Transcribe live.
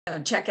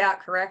check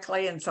out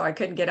correctly, and so I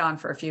couldn't get on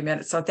for a few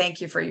minutes. So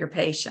thank you for your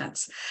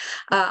patience.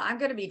 I'm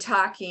going to be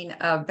talking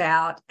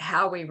about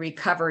how we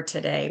recover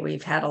today.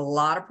 We've had a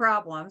lot of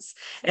problems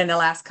in the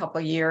last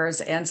couple of years,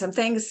 and some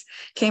things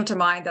came to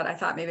mind that I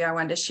thought maybe I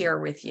wanted to share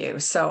with you.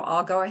 So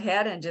I'll go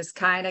ahead and just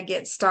kind of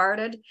get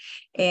started.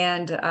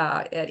 And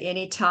at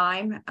any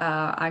time,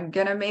 I'm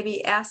going to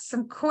maybe ask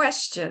some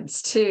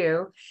questions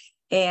too.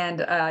 And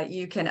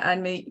you can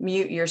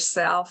unmute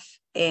yourself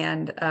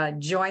and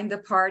join the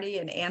party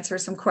and answer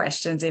some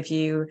questions if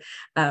you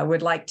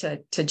would like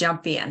to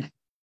jump in.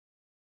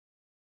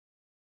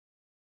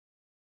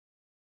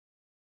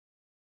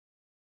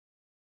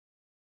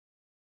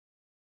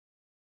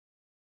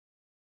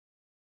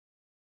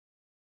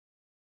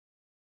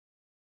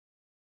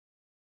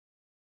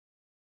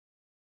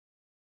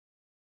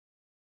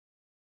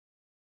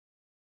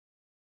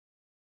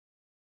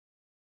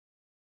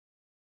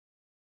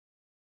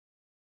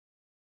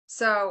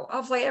 So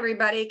hopefully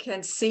everybody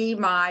can see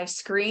my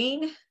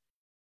screen.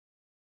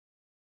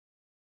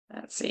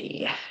 Let's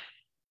see.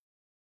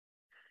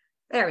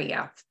 There we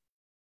go.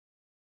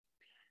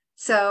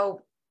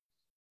 So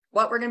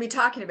what we're going to be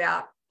talking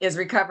about is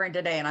recovering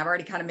today. And I've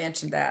already kind of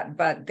mentioned that,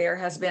 but there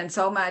has been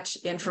so much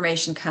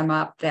information come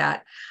up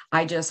that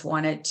I just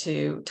wanted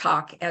to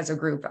talk as a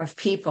group of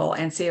people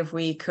and see if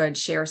we could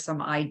share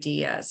some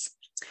ideas.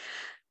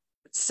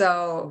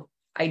 So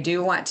I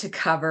do want to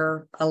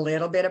cover a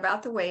little bit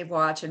about the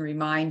WAVwatch and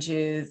remind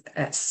you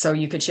so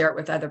you could share it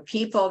with other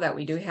people that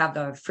we do have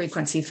the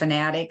Frequency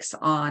Fanatics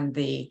on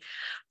the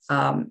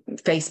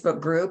Facebook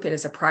group. It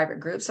is a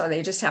private group, so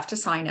they just have to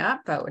sign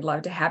up, but we'd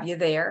love to have you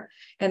there.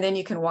 And then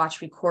you can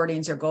watch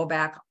recordings or go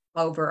back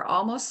over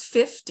almost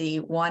 50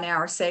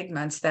 one-hour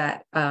segments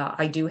that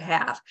I do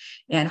have.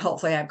 And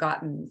hopefully I've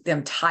gotten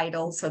them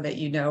titled so that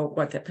you know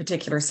what the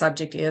particular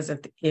subject is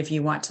if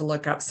you want to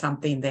look up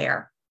something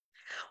there.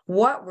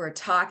 What we're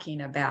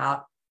talking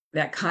about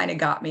that kind of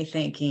got me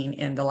thinking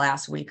in the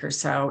last week or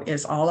so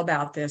is all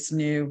about this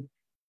new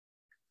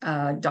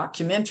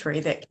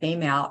documentary that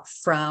came out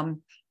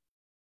from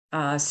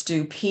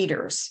Stu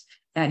Peters,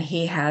 and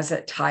he has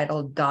it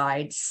titled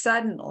 "Died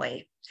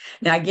Suddenly."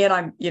 Now, again,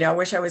 I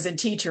wish I was in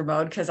teacher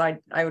mode because I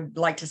would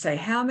like to say,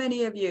 how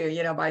many of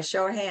you, by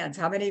show of hands,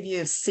 how many of you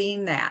have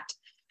seen that?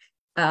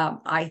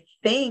 I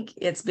think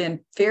it's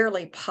been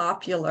fairly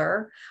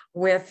popular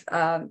with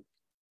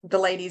the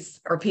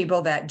ladies or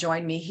people that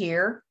join me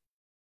here.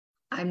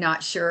 I'm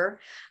not sure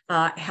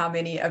how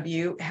many of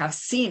you have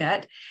seen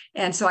it.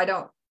 And so I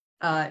don't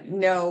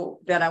know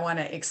that I want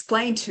to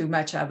explain too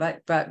much of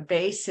it, but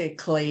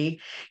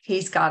basically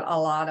he's got a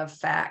lot of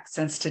facts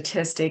and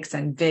statistics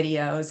and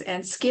videos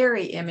and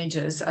scary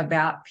images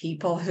about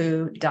people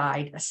who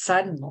died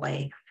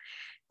suddenly.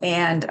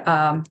 And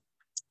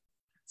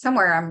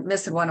somewhere I'm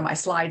missing one of my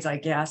slides, I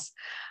guess,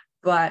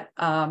 but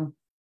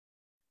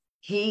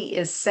he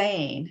is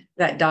saying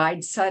that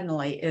died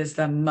suddenly is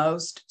the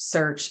most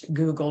searched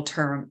Google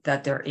term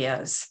that there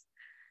is.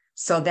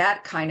 So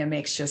that kind of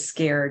makes you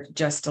scared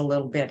just a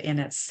little bit in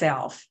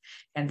itself.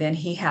 And then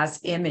he has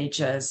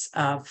images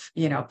of,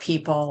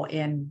 people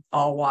in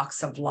all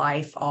walks of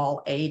life,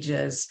 all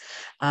ages,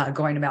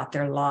 going about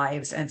their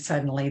lives, and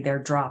suddenly they're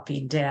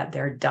dropping dead.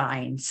 They're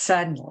dying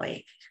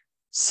suddenly.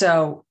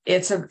 So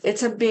it's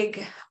a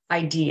big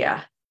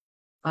idea.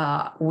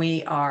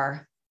 We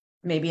are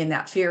maybe in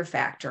that fear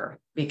factor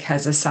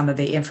because of some of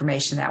the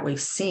information that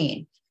we've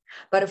seen.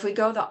 But if we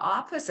go the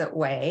opposite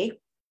way,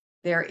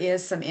 there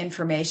is some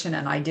information,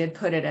 and I did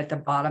put it at the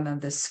bottom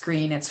of the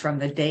screen. It's from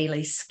the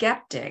Daily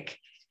Skeptic.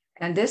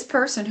 And this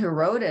person who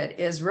wrote it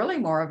is really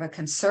more of a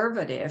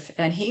conservative,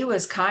 and he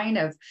was kind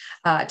of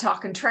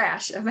talking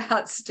trash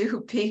about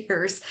Stu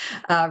Peters'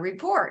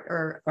 report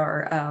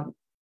or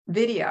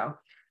video.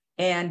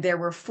 And there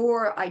were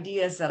 4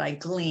 ideas that I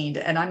gleaned,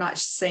 and I'm not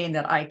saying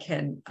that I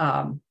can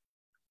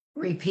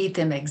repeat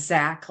them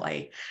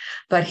exactly,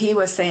 but he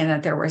was saying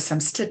that there were some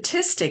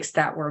statistics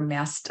that were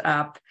messed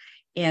up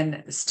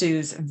in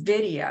Stu's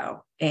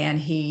video, and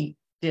he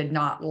did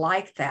not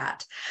like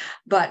that.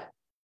 But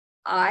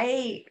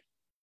I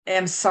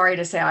am sorry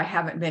to say I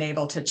haven't been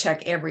able to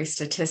check every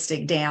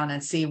statistic down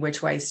and see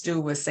which way Stu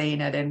was saying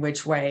it and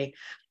which way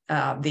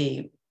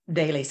the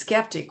Daily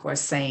Skeptic was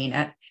saying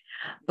it.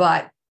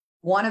 But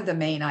one of the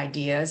main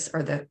ideas,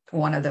 or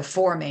one of the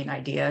 4 main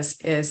ideas,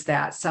 is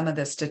that some of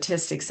the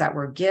statistics that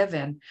were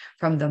given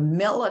from the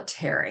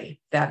military,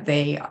 that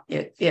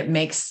it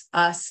makes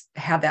us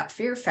have that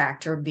fear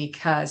factor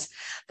because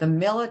the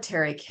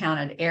military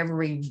counted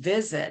every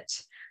visit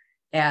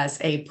as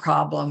a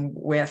problem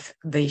with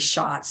the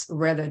shots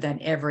rather than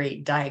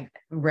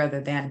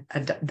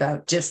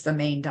just the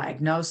main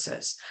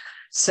diagnosis.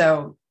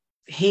 So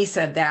he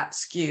said that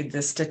skewed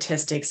the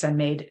statistics and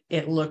made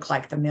it look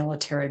like the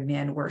military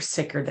men were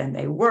sicker than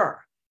they were.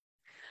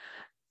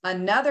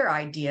 Another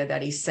idea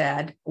that he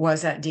said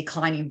was that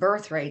declining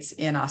birth rates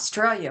in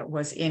Australia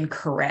was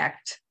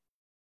incorrect.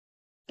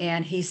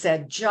 And he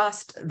said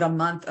just the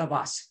month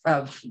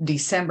of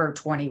December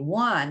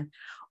 21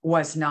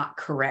 was not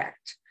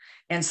correct.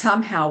 And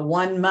somehow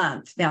 1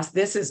 month, now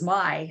this is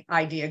my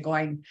idea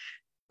going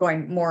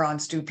more on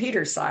Stu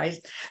Peters' side,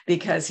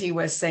 because he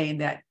was saying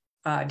that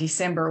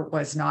December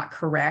was not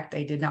correct.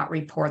 They did not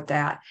report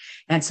that.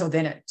 And so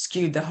then it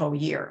skewed the whole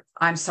year.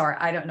 I'm sorry,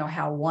 I don't know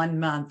how 1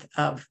 month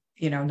of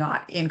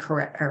not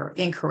incorrect or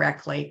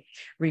incorrectly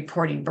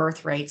reporting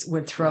birth rates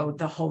would throw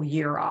the whole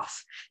year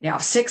off. Now,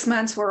 if 6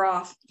 months were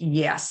off,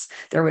 yes,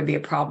 there would be a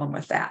problem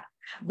with that.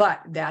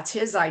 But that's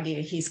his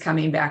idea. He's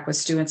coming back with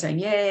Stu and saying,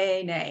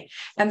 yay, nay.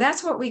 And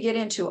that's what we get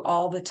into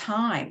all the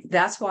time.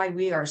 That's why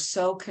we are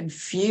so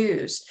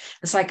confused.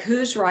 It's like,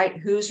 who's right?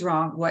 Who's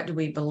wrong? What do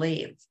we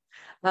believe?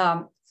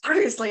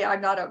 Obviously,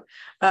 I'm not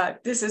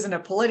this isn't a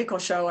political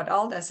show at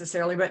all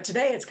necessarily, but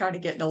today it's kind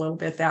of getting a little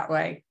bit that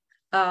way.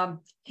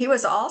 He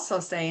was also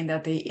saying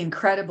that the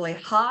incredibly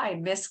high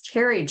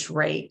miscarriage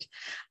rate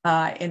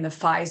in the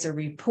Pfizer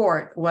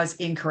report was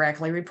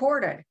incorrectly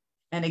reported.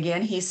 And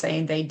again, he's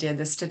saying they did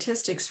the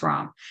statistics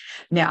wrong.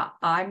 Now,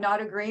 I'm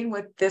not agreeing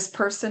with this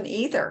person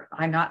either.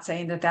 I'm not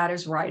saying that that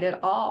is right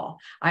at all.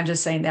 I'm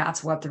just saying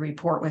that's what the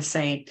report was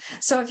saying.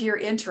 So if you're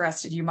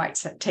interested, you might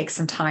take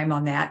some time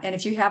on that. And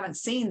if you haven't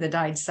seen the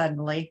Died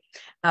Suddenly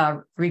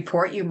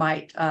report, you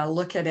might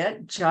look at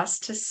it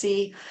just to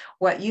see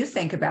what you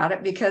think about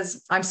it,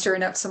 because I'm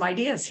stirring up some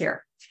ideas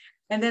here.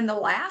 And then the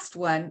last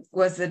one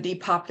was the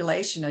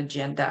depopulation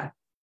agenda.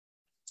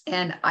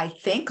 And I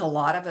think a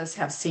lot of us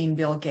have seen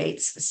Bill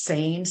Gates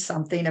saying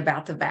something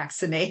about the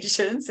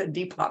vaccinations and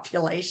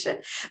depopulation.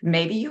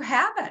 Maybe you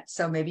haven't,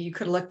 so maybe you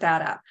could look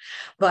that up.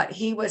 But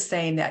he was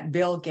saying that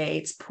Bill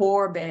Gates,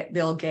 poor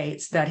Bill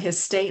Gates, that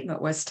his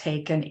statement was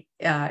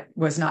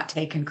not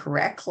taken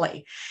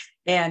correctly.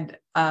 And,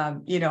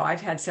 I've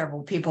had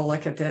several people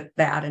look at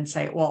that and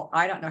say, well,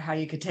 I don't know how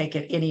you could take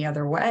it any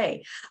other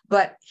way.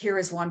 But here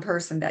is one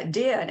person that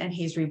did, and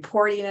he's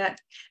reporting it.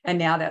 And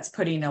now that's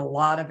putting a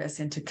lot of us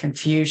into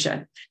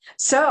confusion.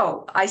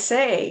 So I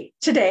say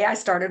today I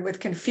started with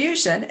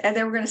confusion, and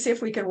then we're going to see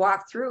if we can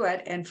walk through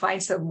it and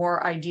find some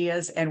more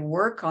ideas and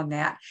work on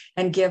that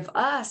and give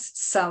us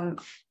some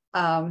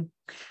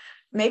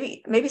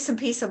maybe some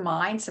peace of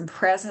mind, some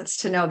presence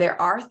to know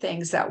there are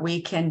things that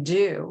we can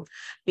do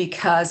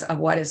because of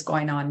what is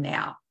going on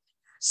now.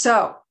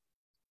 So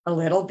a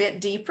little bit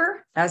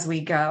deeper as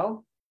we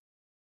go,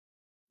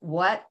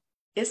 what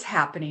is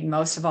happening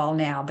most of all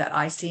now that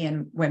I see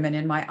in women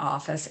in my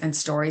office and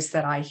stories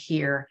that I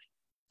hear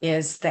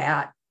is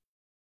that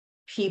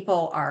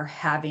people are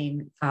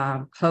having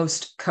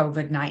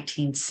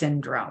post-COVID-19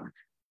 syndrome.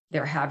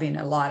 They're having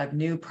a lot of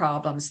new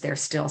problems. They're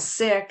still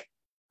sick.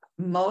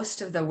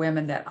 Most of the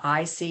women that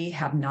I see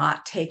have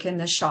not taken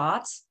the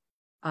shots,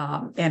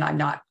 and I'm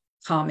not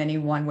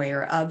commenting one way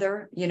or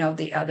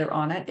the other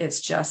on it. It's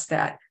just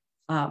that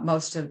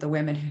most of the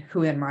women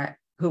who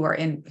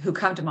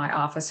come to my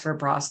office for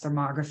breast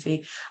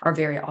thermography are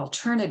very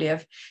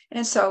alternative,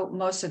 and so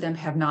most of them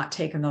have not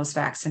taken those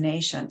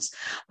vaccinations.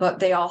 But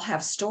they all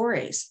have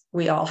stories.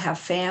 We all have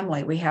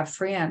family. We have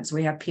friends.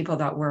 We have people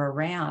that were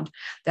around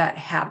that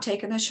have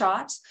taken the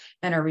shots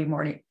and are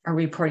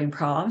reporting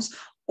problems.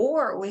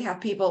 Or we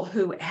have people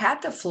who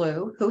had the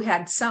flu, who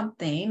had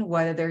something,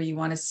 whether you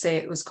want to say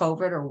it was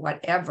COVID or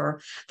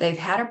whatever, they've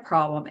had a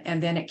problem,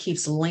 and then it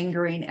keeps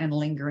lingering and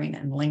lingering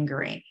and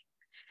lingering.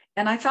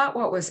 And I thought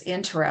what was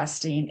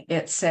interesting,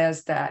 it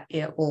says that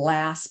it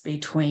lasts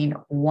between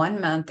 1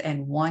 month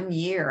and 1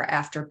 year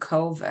after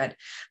COVID,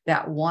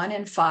 that 1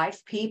 in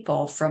 5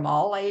 people from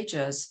all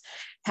ages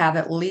have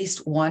at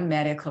least one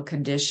medical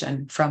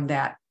condition from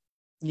that,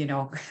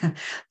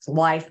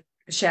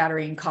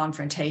 life-shattering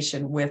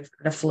confrontation with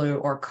the flu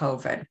or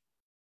COVID.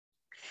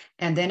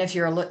 And then if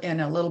you're in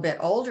a little bit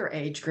older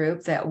age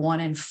group, that 1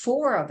 in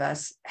 4 of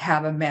us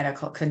have a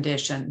medical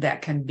condition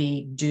that can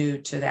be due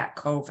to that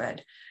COVID.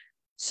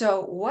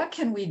 So what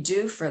can we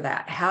do for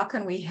that? How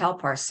can we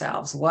help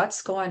ourselves?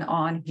 What's going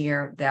on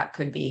here that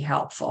could be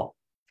helpful?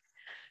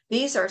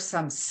 These are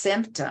some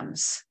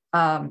symptoms,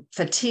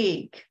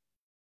 fatigue,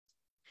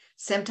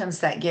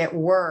 symptoms that get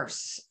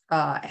worse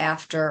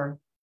after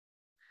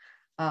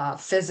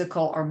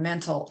physical or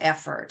mental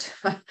effort.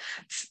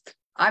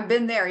 I've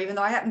been there, even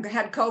though I haven't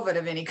had COVID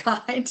of any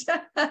kind.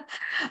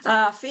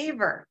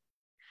 Fever,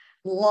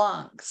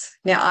 lungs.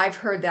 Now, I've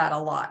heard that a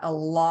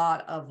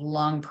lot of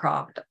lung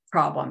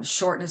problems,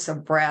 shortness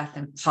of breath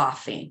and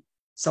coughing.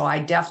 So I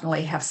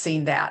definitely have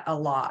seen that a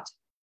lot.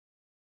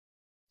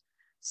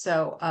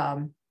 So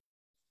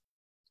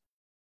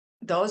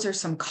those are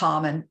some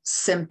common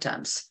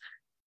symptoms.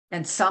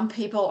 And some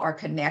people are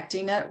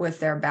connecting it with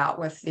their bout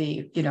with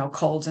the,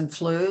 colds and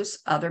flus.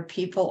 Other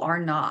people are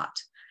not.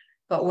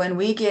 But when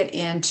we get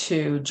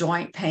into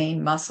joint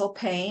pain, muscle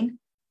pain,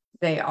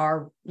 they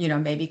are,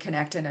 maybe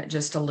connecting it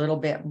just a little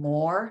bit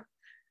more.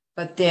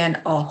 But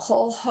then a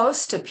whole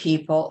host of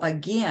people,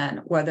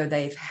 again, whether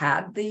they've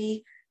had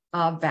the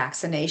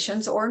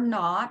vaccinations or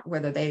not,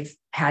 whether they've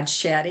had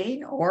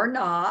shedding or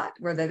not,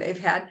 whether they've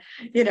had,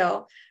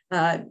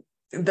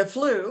 the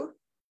flu,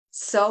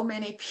 so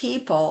many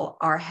people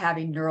are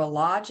having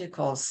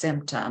neurological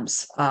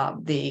symptoms,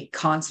 the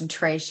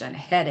concentration,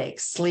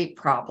 headaches, sleep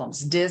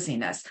problems,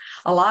 dizziness,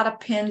 a lot of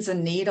pins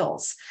and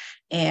needles,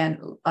 and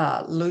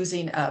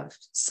losing of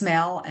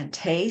smell and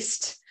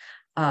taste,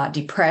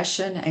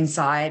 depression,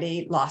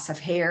 anxiety, loss of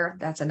hair.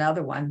 That's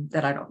another one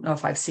that I don't know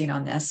if I've seen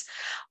on this.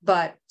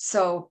 But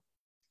so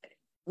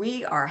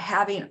we are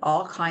having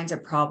all kinds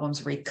of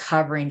problems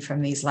recovering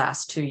from these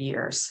last 2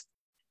 years.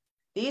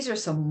 These are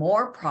some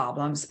more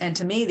problems. And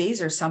to me,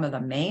 these are some of the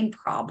main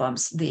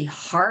problems. The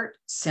heart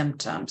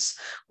symptoms,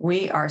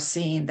 we are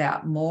seeing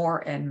that more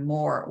and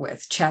more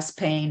with chest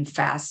pain,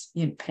 fast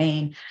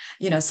pain.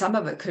 Some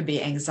of it could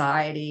be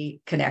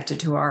anxiety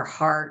connected to our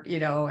heart,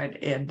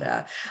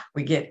 and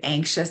we get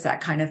anxious,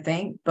 that kind of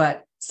thing.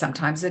 But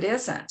sometimes it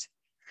isn't.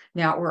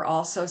 Now, we're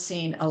also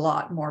seeing a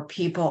lot more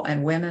people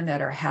and women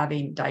that are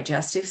having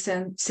digestive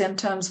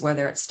symptoms,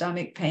 whether it's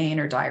stomach pain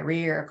or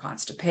diarrhea or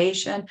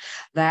constipation.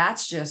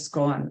 That's just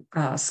going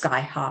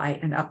sky high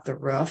and up the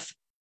roof.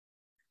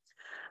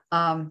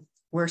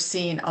 We're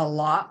seeing a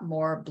lot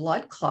more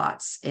blood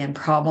clots and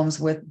problems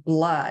with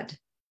blood.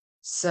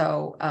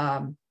 So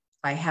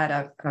I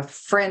had a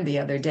friend the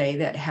other day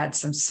that had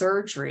some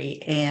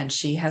surgery, and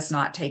she has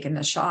not taken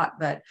the shot,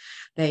 but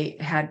they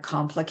had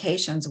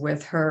complications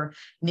with her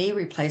knee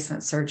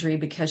replacement surgery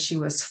because she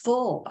was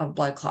full of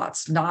blood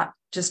clots, not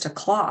just a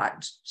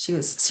clot. She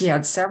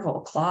had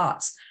several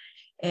clots.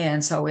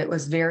 And so it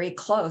was very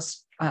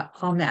close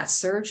on that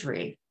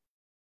surgery.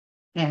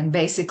 And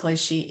basically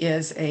she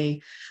is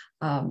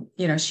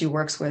she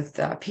works with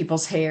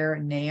people's hair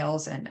and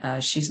nails,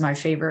 and she's my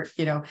favorite,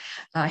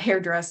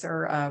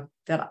 hairdresser,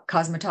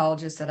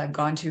 cosmetologist that I've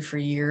gone to for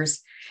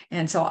years.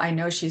 And so I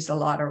know she's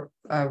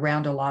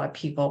around a lot of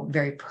people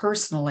very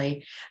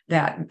personally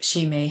that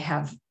she may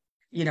have,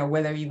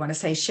 whether you want to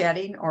say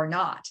shedding or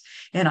not.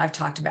 And I've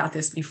talked about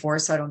this before,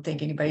 so I don't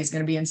think anybody's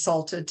going to be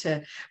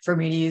insulted for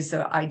me to use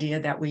the idea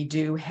that we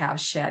do have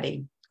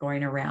shedding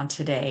going around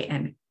today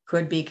and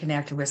could be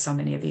connected with so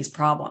many of these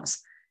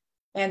problems.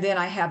 And then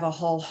I have a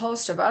whole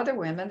host of other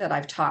women that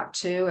I've talked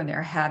to, and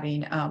they're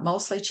having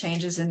mostly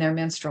changes in their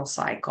menstrual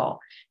cycle.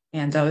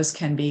 And those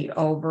can be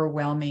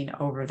overwhelming,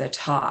 over the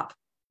top.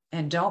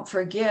 And don't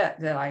forget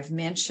that I've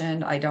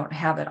mentioned, I don't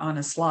have it on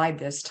a slide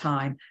this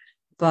time,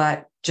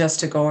 but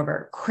just to go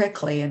over it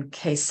quickly in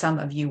case some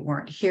of you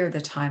weren't here the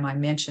time I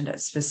mentioned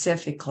it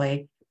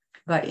specifically.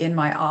 But in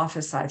my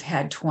office, I've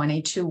had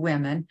 22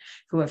 women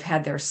who have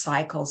had their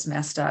cycles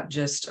messed up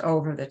just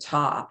over the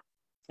top.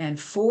 And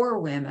 4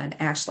 women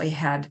actually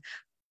had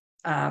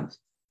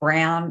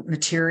brown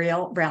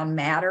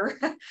matter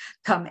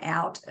come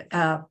out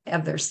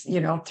of their,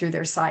 through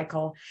their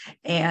cycle.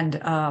 And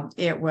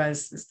it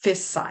was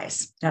fist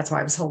size. That's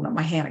why I was holding up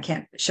my hand. I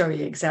can't show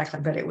you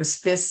exactly, but it was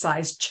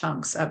fist-sized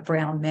chunks of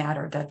brown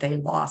matter that they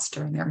lost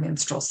during their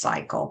menstrual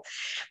cycle.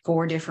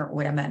 4 different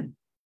women.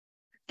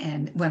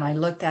 And when I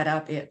looked that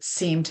up, it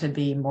seemed to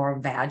be more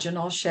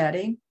vaginal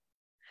shedding.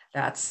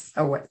 That's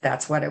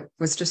what it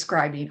was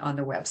describing on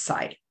the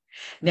website.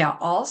 Now,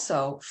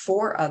 also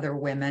 4 other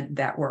women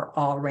that were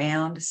all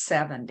around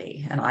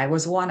 70, and I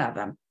was one of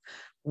them.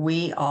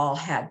 We all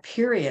had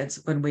periods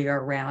when we were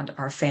around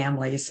our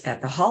families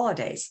at the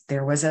holidays.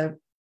 There was a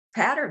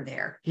pattern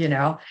there,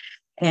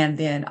 And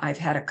then I've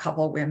had a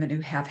couple of women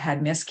who have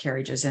had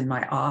miscarriages in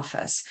my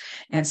office.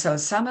 And so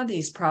some of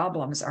these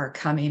problems are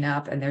coming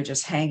up and they're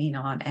just hanging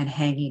on,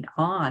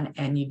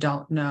 and you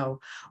don't know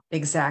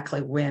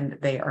exactly when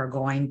they are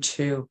going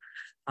to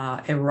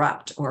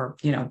erupt or,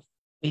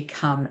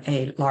 become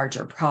a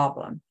larger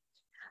problem.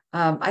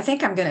 I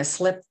think I'm going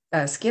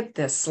to skip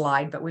this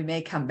slide, but we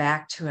may come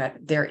back to it.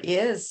 There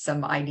is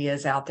some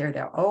ideas out there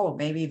that,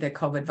 maybe the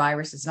COVID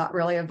virus is not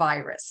really a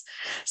virus.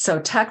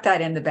 So tuck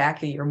that in the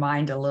back of your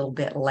mind a little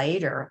bit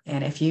later.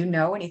 And if you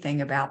know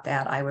anything about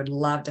that, I would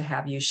love to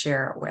have you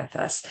share it with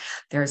us.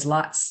 There's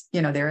lots,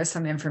 there is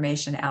some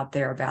information out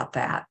there about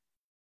that.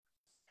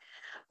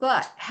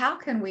 But how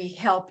can we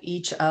help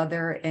each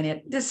other?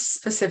 And this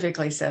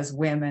specifically says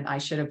women. I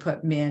should have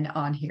put men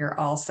on here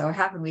also.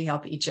 How can we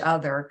help each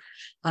other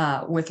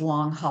with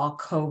long haul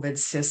COVID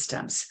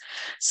systems?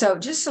 So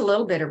just a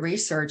little bit of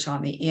research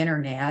on the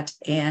internet.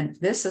 And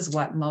this is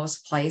what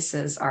most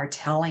places are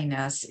telling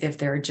us if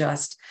they're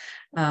just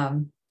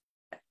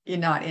you're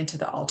not into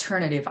the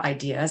alternative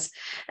ideas.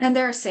 And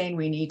they're saying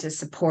we need to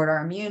support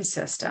our immune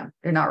system.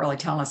 They're not really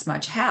telling us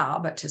much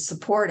how, but to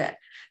support it.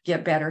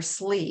 Get better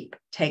sleep,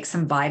 take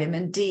some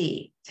vitamin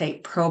D,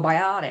 take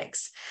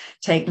probiotics,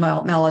 take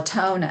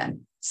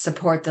melatonin,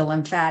 support the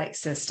lymphatic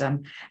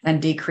system,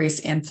 and decrease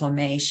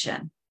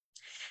inflammation.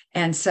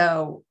 And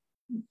so,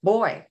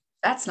 boy,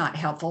 that's not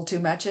helpful too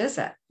much, is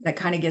it? That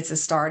kind of gets us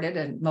started,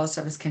 and most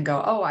of us can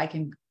go, I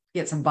can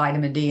get some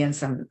vitamin D and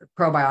some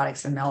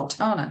probiotics and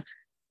melatonin.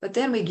 But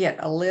then we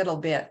get a little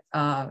bit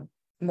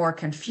more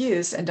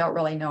confused and don't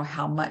really know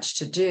how much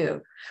to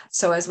do.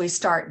 So as we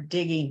start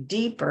digging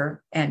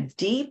deeper and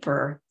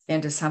deeper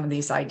into some of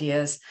these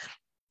ideas,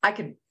 I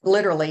could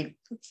literally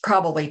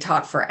probably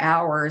talk for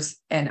hours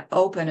and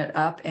open it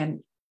up and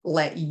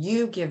let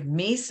you give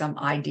me some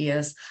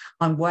ideas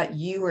on what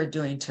you are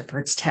doing to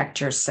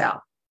protect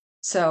yourself.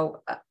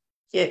 So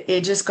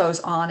it just goes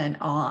on and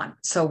on.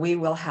 So we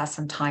will have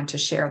some time to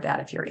share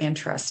that if you're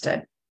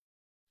interested.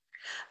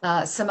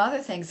 Some other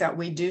things that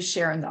we do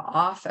share in the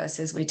office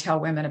is we tell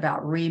women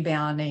about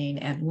rebounding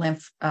and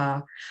lymph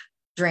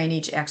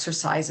drainage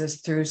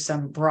exercises through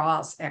some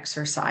bras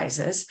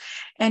exercises.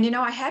 And,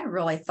 I hadn't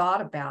really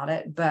thought about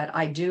it, but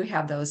I do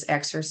have those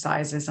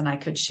exercises and I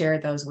could share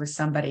those with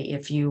somebody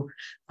if you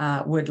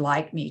would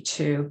like me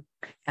to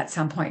at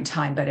some point in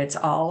time, but it's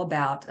all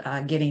about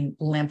getting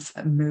lymph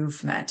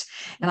movement.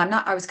 And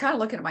I was kind of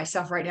looking at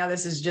myself right now.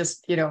 This is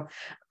just,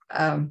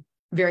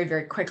 very,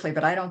 very quickly,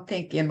 but I don't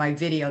think in my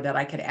video that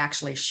I could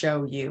actually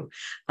show you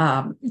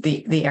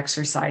the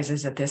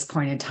exercises at this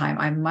point in time.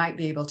 I might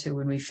be able to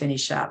when we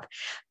finish up,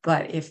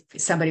 but if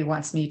somebody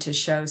wants me to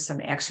show some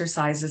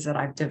exercises that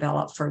I've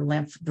developed for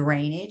lymph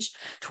drainage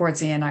towards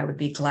the end, I would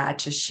be glad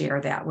to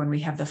share that when we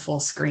have the full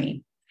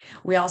screen.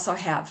 We also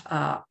have,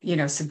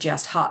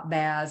 suggest hot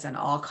baths and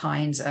all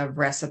kinds of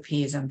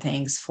recipes and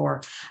things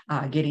for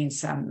getting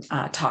some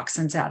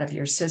toxins out of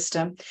your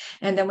system.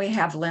 And then we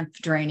have lymph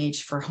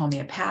drainage for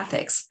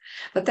homeopathics.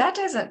 But that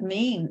doesn't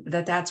mean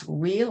that that's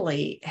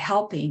really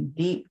helping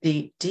deep,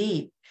 deep,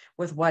 deep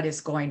with what is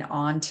going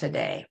on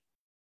today.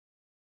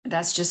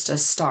 That's just a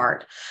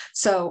start.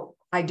 So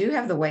I do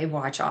have the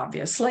WAVwatch,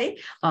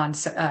 obviously, and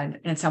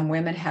some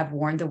women have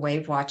worn the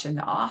WAVwatch in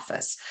the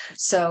office.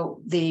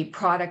 So the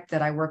product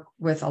that I work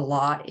with a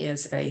lot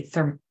is a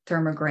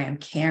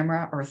thermogram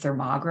camera or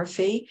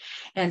thermography.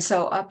 And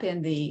so up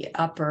in the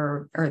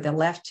upper or the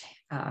left,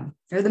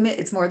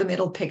 it's more the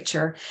middle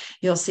picture,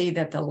 you'll see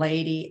that the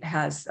lady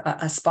has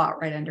a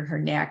spot right under her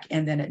neck,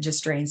 and then it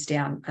just drains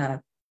down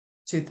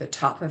to the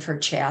top of her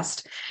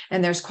chest.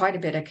 And there's quite a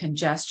bit of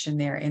congestion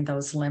there in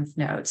those lymph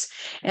nodes.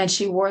 And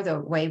she wore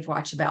the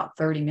WAVwatch about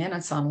 30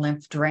 minutes on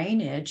lymph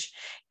drainage.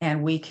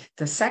 And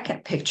the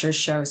second picture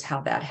shows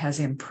how that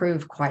has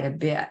improved quite a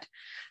bit.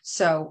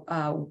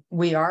 So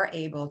we are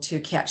able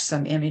to catch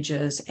some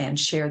images and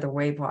share the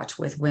WAVwatch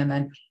with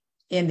women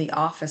in the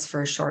office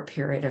for a short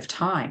period of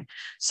time.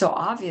 So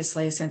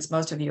obviously, since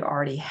most of you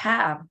already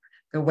have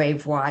the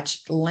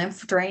WAVwatch,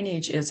 lymph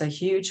drainage is a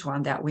huge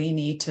one that we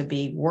need to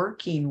be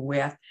working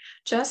with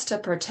just to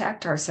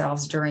protect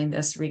ourselves during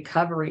this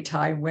recovery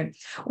time when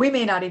we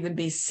may not even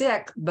be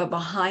sick, but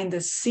behind the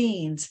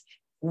scenes,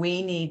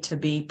 we need to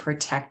be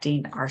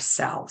protecting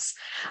ourselves.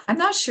 I'm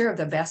not sure of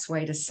the best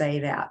way to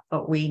say that,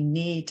 but we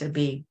need to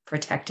be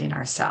protecting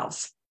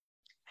ourselves.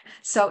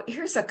 So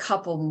here's a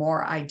couple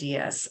more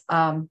ideas.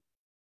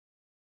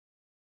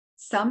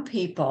 Some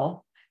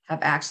people have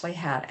actually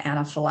had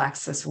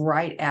anaphylaxis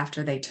right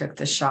after they took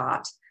the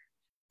shot.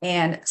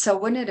 And so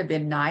wouldn't it have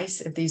been nice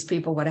if these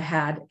people would have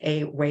had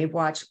a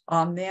WAVwatch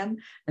on them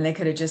and they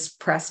could have just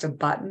pressed a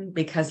button,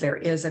 because there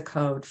is a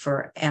code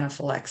for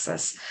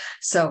anaphylaxis.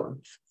 So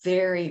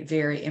very,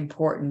 very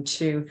important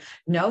to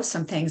know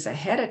some things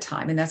ahead of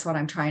time. And that's what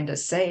I'm trying to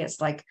say. It's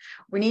like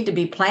we need to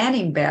be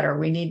planning better.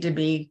 We need to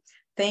be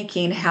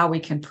thinking how we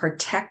can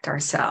protect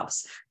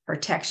ourselves.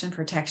 Protection,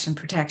 protection,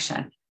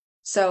 protection.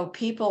 So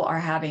people are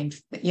having,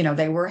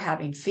 they were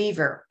having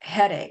fever,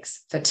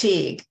 headaches,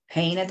 fatigue,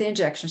 pain at the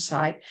injection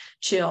site,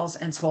 chills,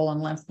 and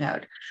swollen lymph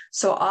node.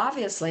 So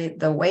obviously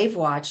the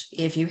WAVwatch,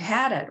 if you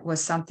had it,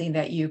 was something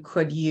that you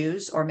could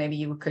use, or maybe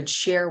you could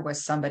share with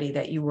somebody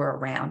that you were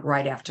around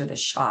right after the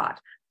shot.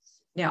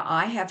 Now,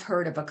 I have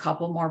heard of a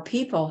couple more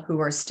people who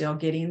are still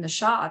getting the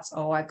shots.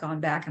 Oh, I've gone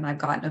back and I've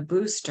gotten a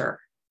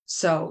booster.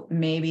 So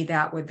maybe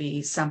that would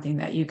be something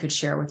that you could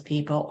share with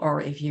people,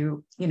 or if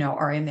you,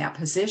 are in that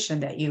position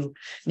that you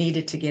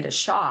needed to get a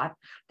shot,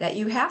 that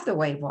you have the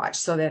WAVwatch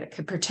so that it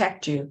could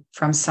protect you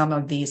from some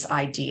of these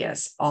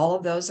ideas. All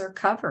of those are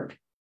covered.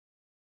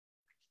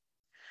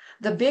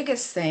 The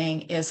biggest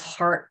thing is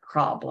heart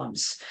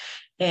problems.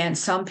 And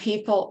some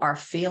people are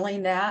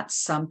feeling that.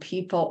 Some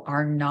people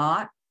are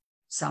not.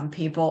 Some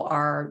people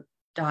are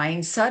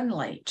dying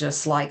suddenly,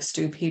 just like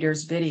Stu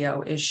Peters'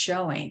 video is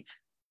showing.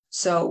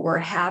 So we're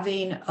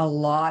having a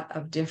lot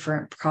of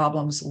different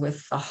problems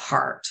with the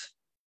heart.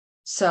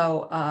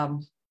 So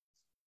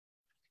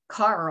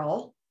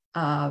Carl,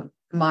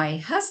 my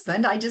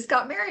husband, I just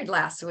got married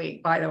last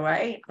week, by the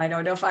way. I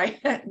don't know if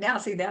I now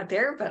see that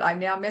there, but I'm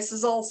now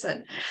Mrs.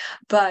 Olson.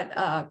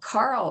 But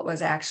Carl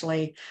was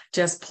actually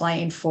just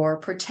playing for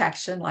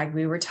protection, like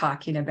we were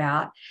talking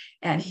about.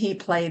 And he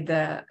played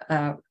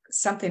the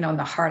something on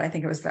the heart. I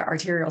think it was the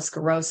arterial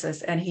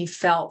sclerosis. And he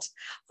felt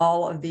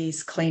all of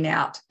these clean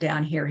out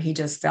down here. He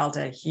just felt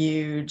a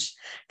huge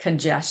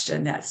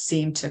congestion that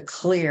seemed to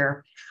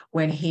clear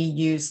when he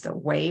used the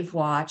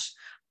WAVwatch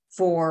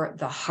for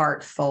the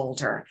heart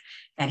folder.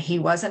 And he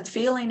wasn't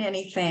feeling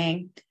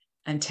anything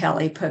until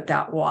he put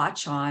that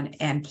watch on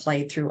and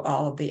played through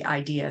all of the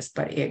ideas,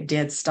 but it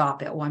did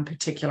stop at one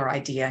particular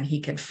idea and he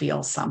could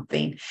feel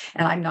something.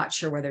 And I'm not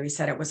sure whether he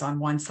said it was on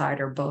one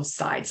side or both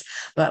sides,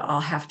 but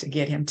I'll have to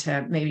get him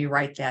to maybe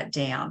write that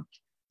down.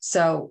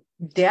 So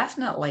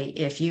definitely,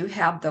 if you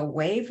have the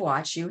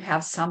WAVwatch, you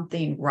have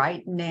something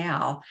right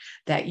now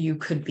that you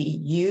could be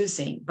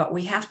using. But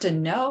we have to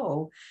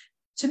know,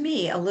 to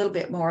me, a little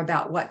bit more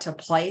about what to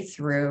play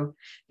through,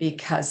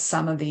 because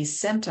some of these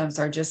symptoms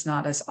are just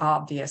not as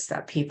obvious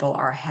that people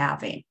are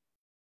having.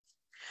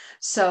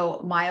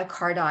 So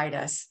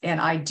myocarditis, and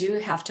I do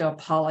have to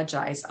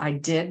apologize. I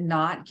did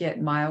not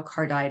get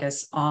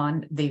myocarditis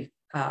on the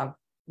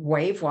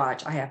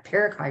WAVwatch. I have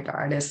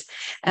pericarditis,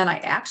 and I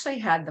actually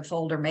had the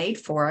folder made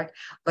for it,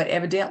 but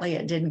evidently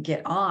it didn't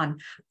get on.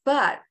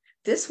 But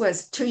this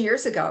was 2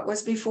 years ago. It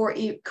was before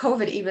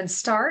COVID even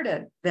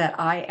started that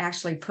I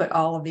actually put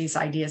all of these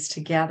ideas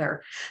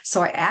together.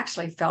 So I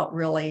actually felt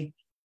really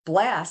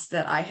blessed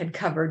that I had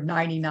covered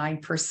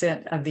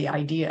 99% of the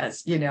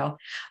ideas,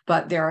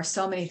 but there are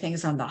so many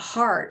things on the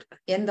heart,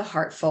 in the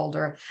heart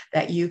folder,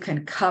 that you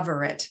can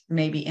cover it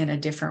maybe in a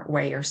different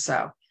way or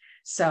so.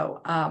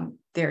 So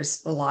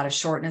there's a lot of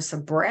shortness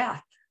of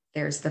breath.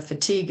 There's the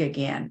fatigue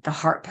again, the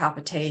heart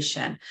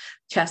palpitation,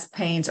 chest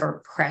pains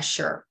or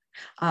pressure.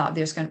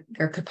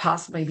 There could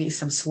possibly be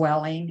some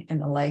swelling in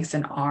the legs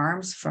and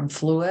arms from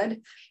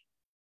fluid,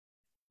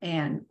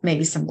 and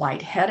maybe some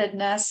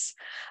lightheadedness.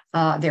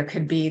 There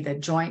could be the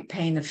joint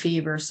pain, the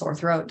fever, sore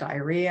throat,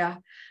 diarrhea,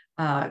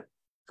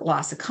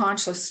 loss of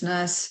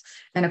consciousness.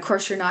 And of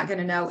course, you're not going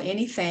to know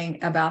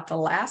anything about the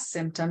last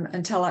symptom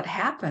until it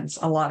happens.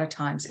 A lot of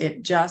times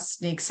it just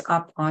sneaks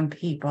up on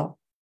people.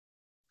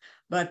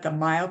 But the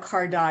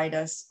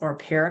myocarditis or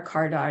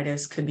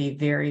pericarditis could be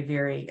very,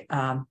 very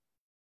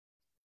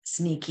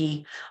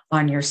sneaky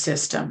on your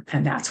system.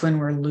 And that's when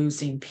we're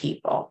losing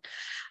people.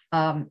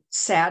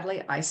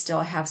 Sadly, I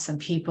still have some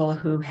people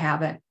who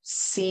haven't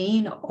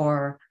seen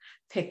or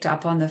picked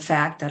up on the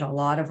fact that a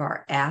lot of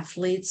our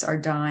athletes are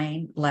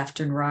dying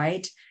left and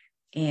right.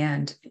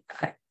 And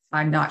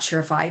I'm not sure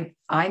if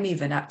I'm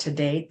even up to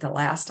date. The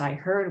last I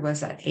heard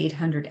was that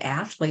 800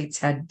 athletes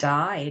had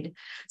died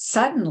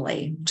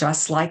suddenly,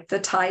 just like the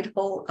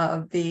title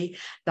of the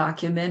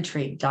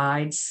documentary,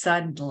 died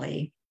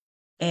suddenly.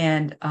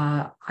 And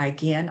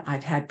again,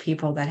 I've had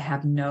people that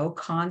have no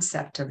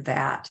concept of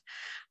that,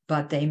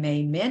 but they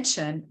may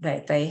mention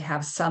that they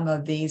have some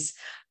of these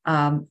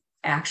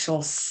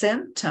actual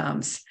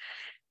symptoms.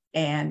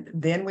 And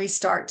then we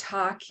start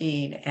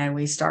talking and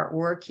we start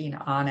working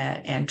on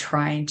it and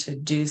trying to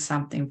do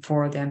something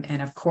for them.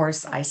 And of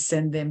course, I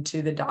send them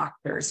to the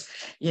doctors,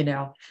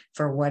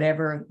 for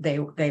whatever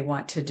they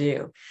want to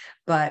do.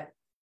 But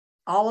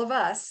all of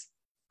us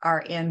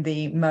are in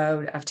the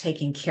mode of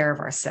taking care of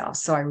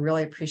ourselves. So I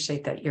really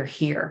appreciate that you're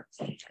here.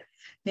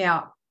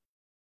 Now,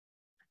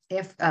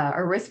 if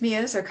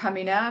arrhythmias are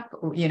coming up,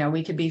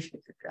 we could be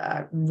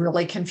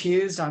really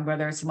confused on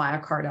whether it's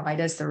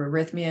myocarditis or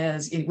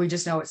arrhythmias. We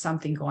just know it's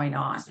something going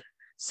on.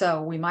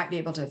 So we might be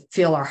able to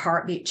feel our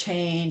heartbeat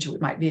change. We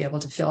might be able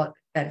to feel it,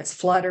 that it's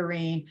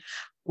fluttering.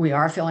 We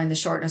are feeling the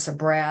shortness of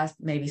breath,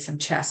 maybe some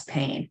chest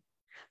pain.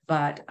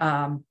 But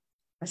a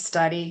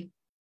study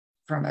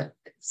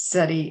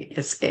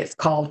it's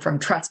called From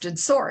Trusted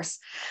Source,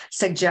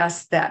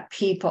 suggests that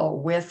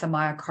people with the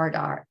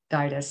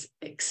myocarditis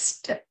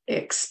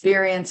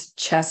experience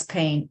chest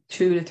pain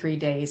 2 to 3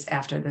 days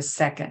after the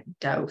second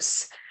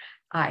dose.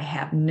 I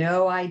have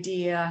no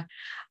idea.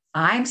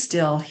 I'm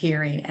still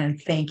hearing and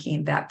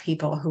thinking that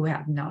people who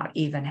have not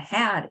even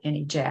had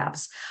any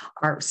jabs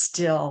are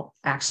still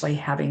actually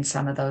having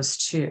some of those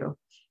too.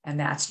 And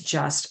that's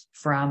just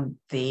from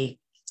the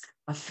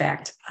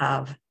effect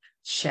of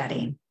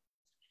shedding.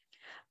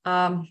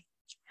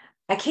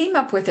 I came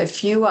up with a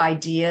few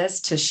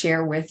ideas to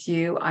share with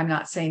you. I'm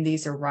not saying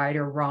these are right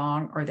or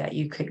wrong or that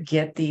you could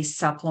get these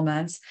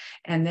supplements.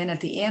 And then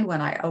at the end, when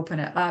I open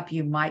it up,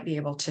 you might be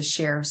able to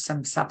share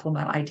some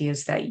supplement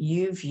ideas that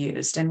you've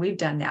used. And we've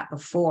done that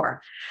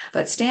before.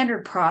 But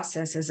standard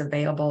process is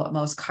available at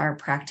most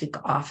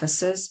chiropractic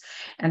offices.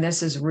 And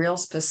this is real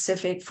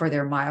specific for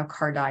their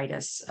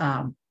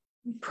myocarditis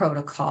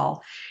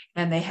protocol.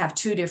 And they have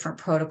 2 different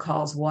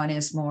protocols. One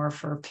is more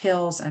for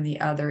pills and the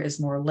other is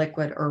more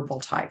liquid herbal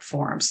type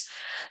forms.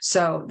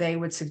 So they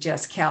would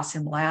suggest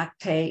calcium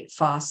lactate,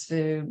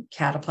 phosphate,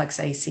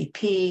 cataplex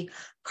ACP,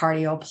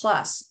 cardio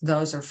plus.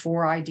 Those are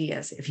 4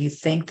 ideas. If you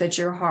think that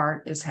your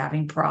heart is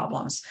having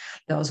problems,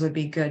 those would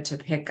be good to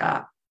pick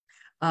up.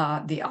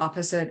 The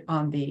opposite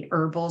on the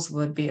herbals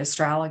would be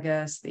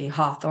astragalus, the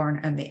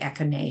hawthorn, and the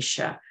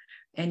echinacea.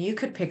 And you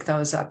could pick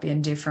those up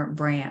in different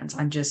brands.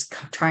 I'm just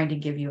trying to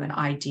give you an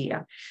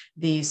idea.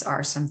 These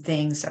are some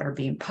things that are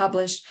being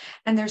published,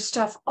 and there's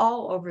stuff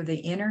all over the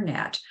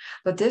internet.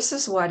 But this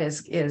is what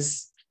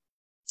is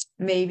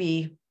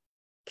maybe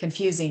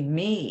confusing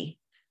me.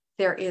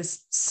 There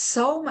is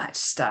so much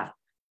stuff.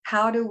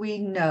 How do we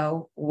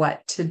know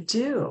what to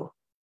do?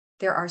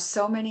 There are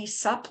so many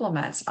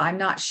supplements. I'm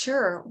not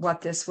sure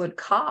what this would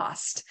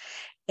cost.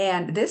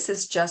 And this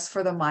is just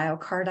for the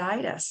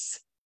myocarditis.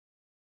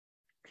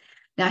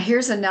 Now,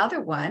 here's another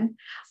one.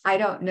 I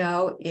don't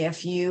know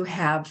if you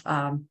have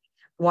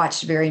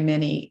watched very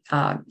many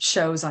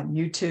shows on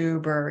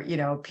YouTube or,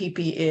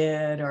 PP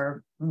It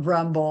or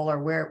Rumble or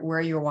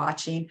where you're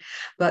watching.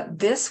 But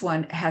this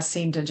one has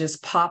seemed to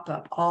just pop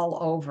up all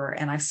over.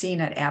 And I've seen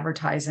it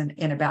advertised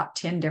in about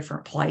 10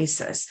 different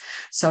places.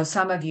 So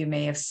some of you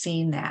may have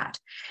seen that.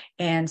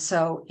 And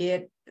so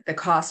the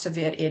cost of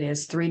it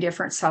is 3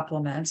 different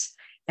supplements.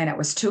 And it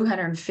was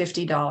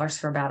 $250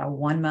 for about a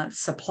 1-month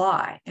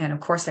supply. And of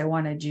course, they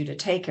wanted you to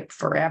take it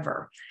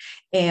forever.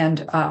 And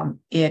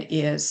it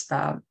is,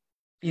 the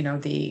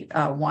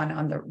one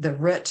on the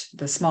root,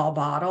 the small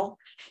bottle,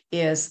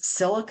 is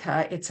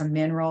silica. It's a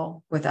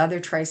mineral with other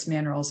trace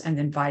minerals and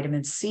then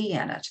vitamin C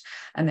in it.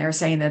 And they're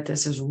saying that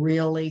this is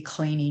really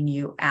cleaning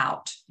you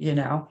out,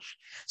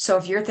 So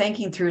if you're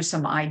thinking through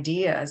some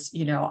ideas,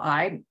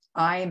 I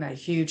am a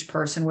huge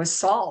person with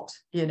salt,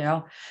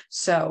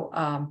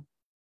 So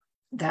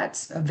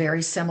that's a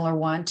very similar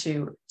one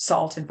to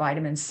salt and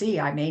vitamin C.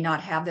 I may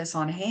not have this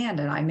on hand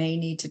and I may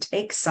need to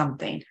take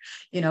something,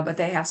 but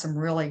they have some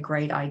really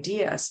great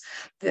ideas.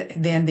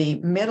 Then the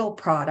middle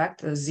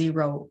product, the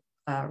zero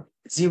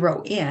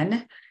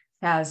in,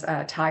 has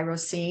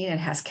tyrosine. It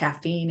has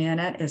caffeine in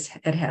it.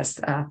 It has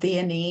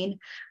theanine,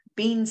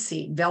 bean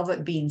seed,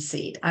 velvet bean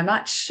seed. I'm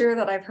not sure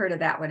that I've heard of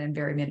that one in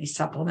very many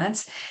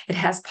supplements. It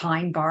has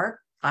pine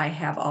bark. I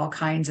have all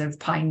kinds of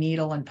pine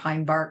needle and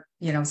pine bark,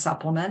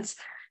 supplements.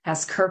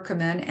 Has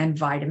curcumin and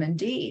vitamin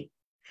D.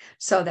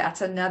 So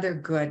that's another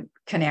good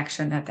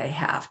connection that they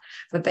have.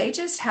 But they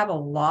just have a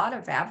lot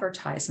of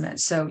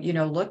advertisements. So,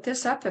 look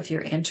this up if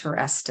you're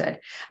interested.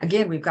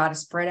 Again, we've got to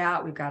spread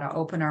out. We've got to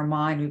open our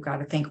mind. We've got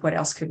to think, what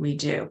else could we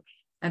do?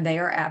 And they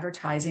are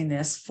advertising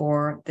this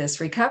for this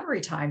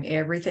recovery time,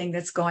 everything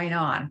that's going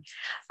on.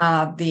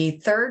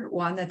 The third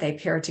one that they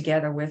pair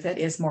together with it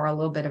is more a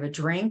little bit of a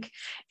drink,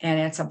 and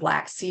it's a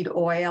black seed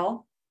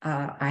oil.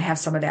 I have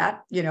some of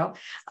that,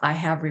 I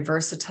have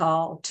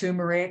reversatile,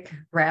 turmeric,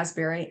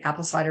 raspberry,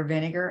 apple cider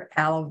vinegar,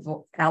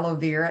 aloe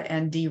vera,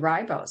 and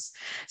D-ribose.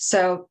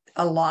 So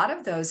a lot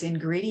of those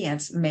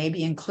ingredients may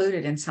be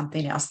included in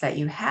something else that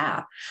you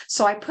have.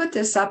 So I put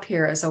this up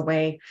here as a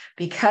way,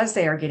 because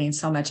they are getting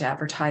so much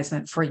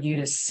advertisement, for you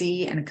to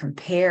see and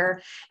compare.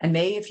 And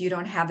maybe if you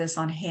don't have this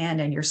on hand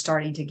and you're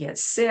starting to get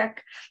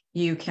sick,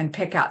 you can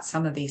pick out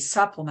some of these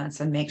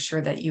supplements and make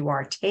sure that you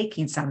are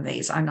taking some of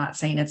these. I'm not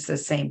saying it's the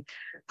same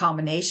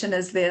combination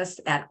as this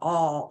at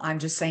all. I'm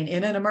just saying,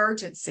 in an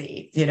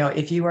emergency,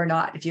 if you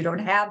don't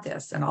have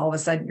this and all of a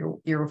sudden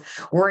you're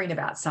worrying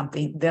about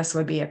something, this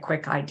would be a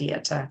quick idea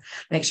to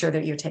make sure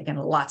that you're taking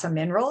lots of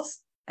minerals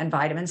and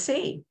vitamin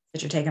C,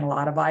 that you're taking a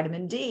lot of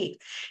vitamin D.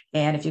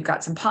 And if you've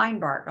got some pine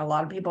bark, a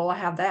lot of people will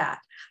have that.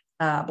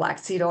 Black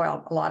seed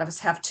oil, a lot of us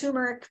have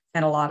turmeric,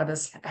 and a lot of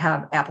us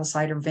have apple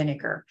cider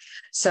vinegar.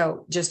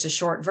 So just a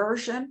short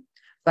version,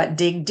 but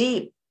dig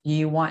deep.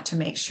 You want to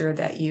make sure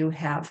that you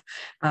have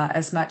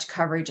as much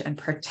coverage and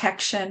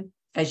protection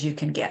as you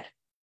can get.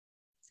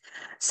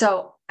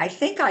 So I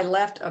think I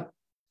left a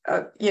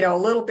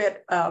little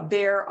bit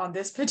bare on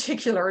this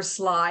particular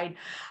slide.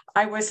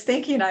 I was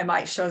thinking I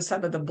might show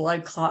some of the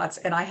blood clots,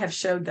 and I have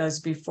showed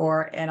those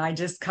before, and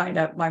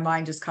my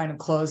mind just kind of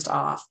closed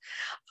off.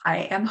 I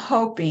am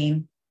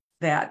hoping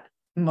that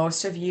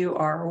most of you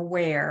are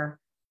aware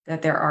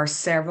that there are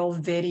several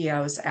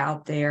videos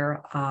out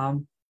there.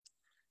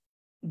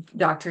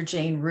 Dr.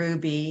 Jane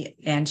Ruby,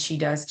 and she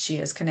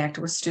is connected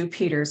with Stu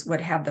Peters,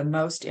 would have the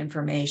most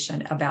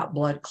information about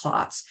blood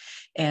clots.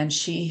 And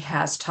she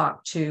has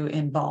talked to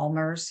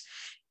embalmers,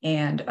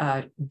 and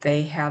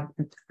they have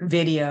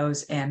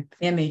videos and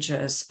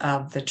images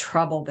of the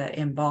trouble that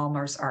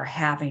embalmers are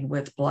having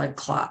with blood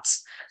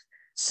clots.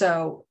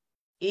 So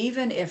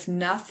even if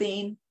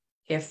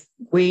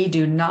we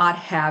do not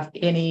have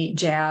any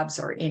jabs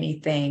or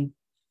anything,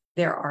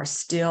 there are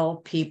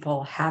still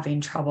people having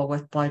trouble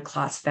with blood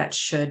clots that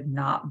should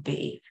not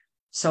be.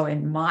 So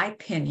in my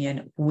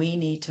opinion, we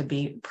need to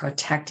be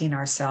protecting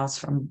ourselves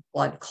from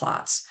blood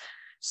clots.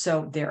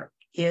 So there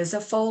is a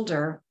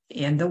folder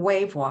in the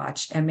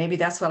WAVwatch, and maybe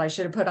that's what I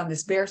should have put on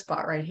this bare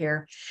spot right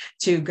here,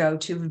 to go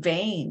to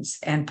veins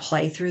and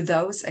play through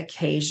those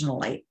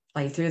occasionally.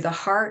 Play through the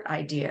heart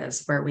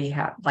ideas, where we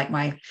have, like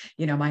my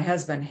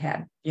husband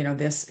had,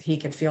 this, he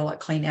could feel it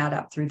clean out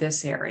up through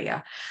this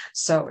area.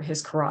 So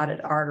his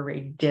carotid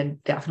artery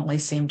did definitely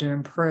seem to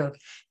improve.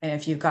 And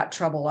if you've got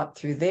trouble up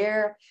through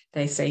there,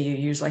 they say you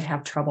usually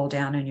have trouble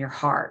down in your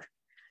heart.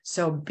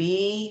 So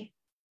be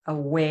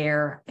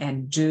aware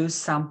and do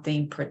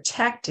something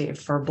protective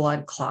for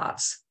blood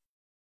clots.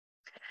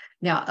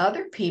 Now,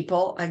 other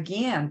people,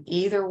 again,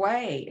 either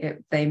way,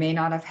 they may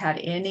not have had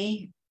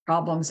any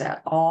problems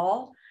at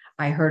all.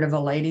 I heard of a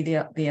lady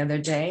the other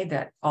day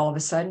that all of a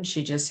sudden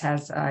she just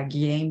has I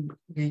can't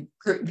even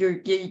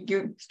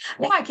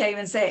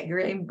say it,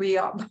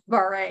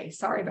 Guillain-Barré.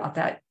 Sorry about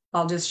that.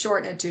 I'll just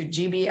shorten it to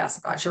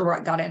GBS. I'm not sure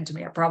what got into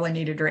me. I probably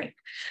need a drink.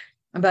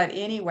 But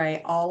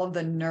anyway, all of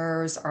the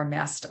nerves are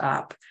messed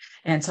up.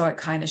 And so it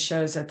kind of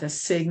shows that the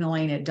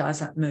signaling, it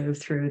doesn't move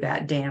through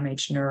that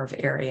damaged nerve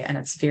area, and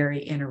it's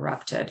very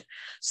interrupted.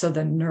 So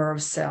the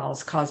nerve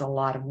cells cause a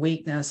lot of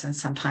weakness and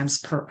sometimes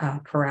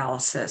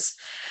paralysis.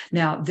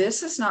 Now,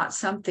 this is not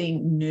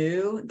something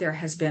new. There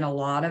has been a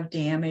lot of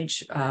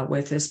damage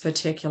with this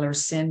particular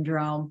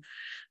syndrome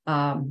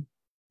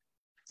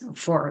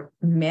for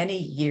many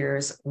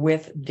years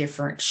with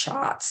different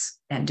shots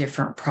and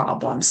different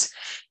problems.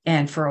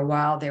 And for a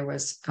while, there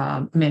was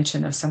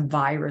mention of some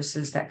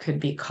viruses that could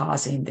be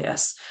causing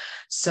this.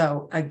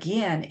 So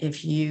again,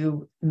 if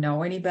you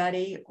know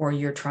anybody, or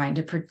you're trying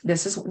to,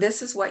 this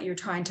is what you're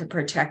trying to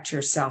protect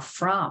yourself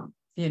from,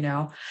 you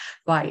know,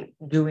 by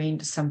doing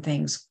some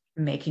things,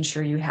 making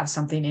sure you have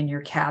something in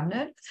your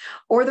cabinet,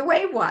 or the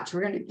WAVwatch.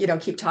 We're going to, you know,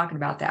 keep talking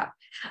about that.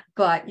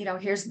 But, you know,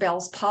 here's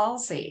Bell's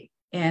palsy.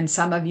 And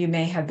some of you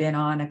may have been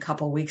on a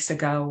couple of weeks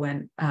ago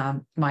when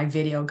my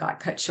video got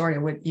cut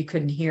short. You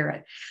couldn't hear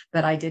it,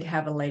 but I did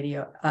have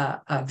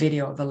a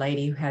video of a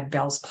lady who had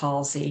Bell's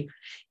palsy,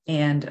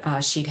 and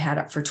she'd had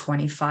it for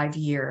 25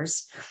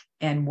 years.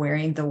 And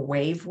wearing the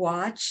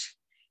WAVwatch,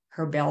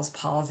 her Bell's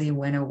palsy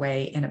went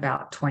away in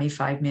about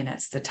 25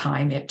 minutes, the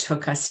time it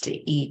took us to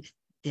eat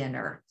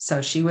dinner.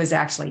 So she was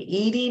actually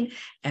eating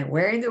and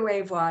wearing the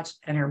WAVwatch,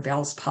 and her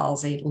Bell's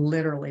palsy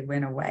literally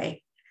went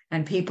away.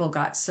 And people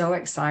got so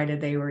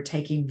excited, they were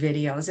taking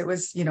videos. It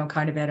was, you know,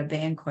 kind of at a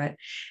banquet,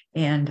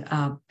 and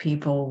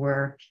people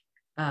were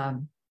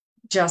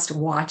just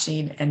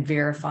watching and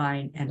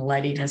verifying and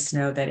letting us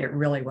know that it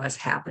really was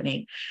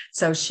happening.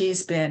 So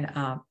she's been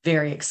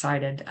very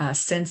excited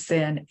since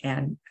then,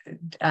 and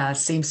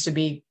seems to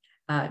be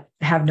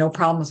have no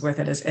problems with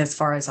it as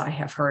far as I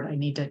have heard. I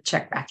need to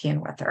check back in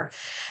with her.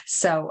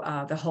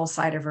 So the whole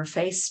side of her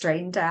face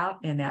straightened out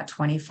in that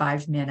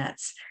 25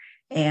 minutes.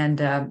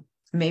 And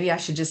maybe I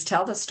should just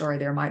tell the story.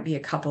 There might be a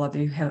couple of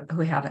you who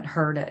haven't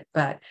heard it,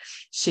 but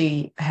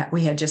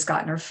we had just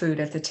gotten her food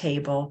at the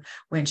table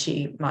when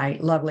my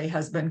lovely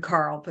husband,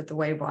 Carl, put the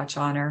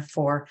WAVwatch on her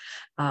for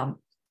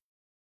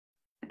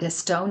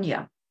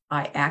dystonia.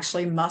 I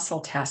actually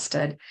muscle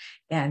tested,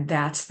 and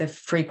that's the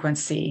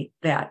frequency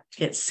that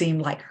it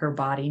seemed like her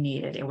body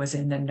needed. It was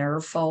in the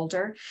nerve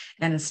folder,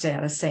 and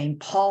instead of saying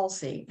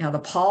palsy, now the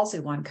palsy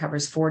one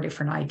covers 4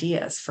 different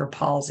ideas for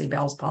palsy,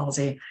 Bell's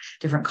palsy,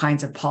 different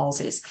kinds of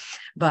palsies.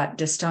 But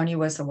dystonia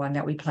was the one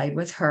that we played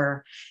with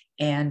her.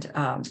 And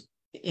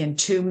in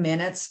 2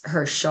 minutes,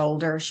 her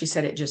shoulder, she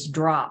said it just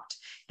dropped.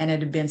 And it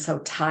had been so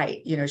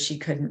tight, you know, she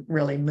couldn't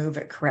really move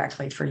it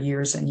correctly for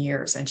years and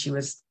years. And she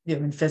was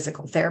doing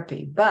physical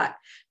therapy. But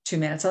 2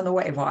 minutes on the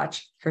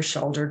WAVwatch, her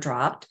shoulder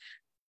dropped.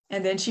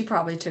 And then she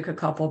probably took a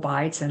couple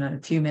bites. And a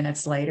few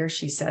minutes later,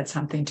 she said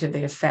something to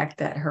the effect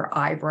that her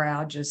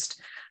eyebrow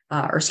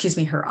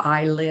her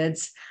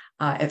eyelids,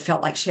 it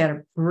felt like she had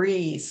a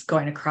breeze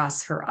going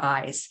across her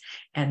eyes.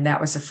 And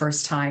that was the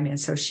first time. And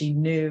so she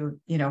knew,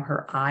 you know,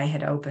 her eye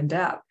had opened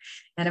up.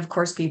 And of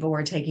course, people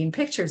were taking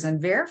pictures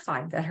and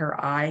verified that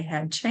her eye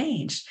had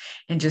changed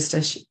in just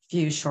a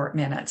few short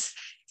minutes.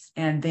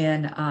 And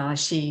then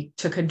she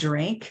took a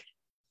drink,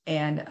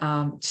 and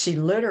she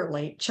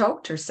literally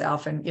choked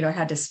herself and, you know,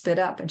 had to spit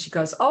up. And she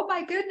goes, "Oh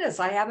my goodness,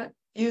 I haven't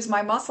used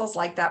my muscles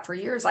like that for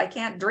years. I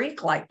can't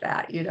drink like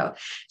that." You know,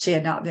 she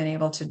had not been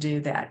able to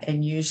do that.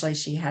 And usually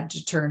she had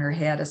to turn her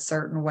head a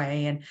certain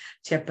way and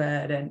tip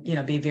it and, you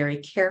know, be very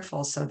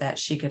careful so that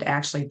she could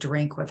actually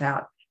drink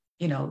without,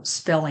 you know,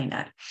 spilling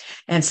it.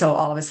 And so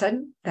all of a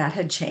sudden that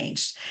had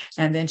changed.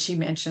 And then she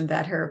mentioned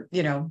that her,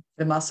 you know,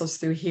 the muscles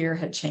through here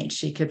had changed.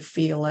 She could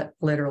feel it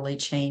literally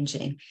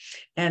changing.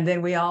 And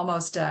then we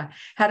almost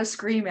had a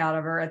scream out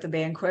of her at the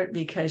banquet,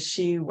 because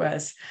she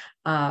was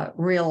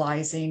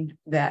realizing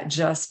that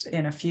just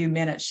in a few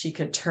minutes she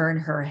could turn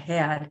her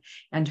head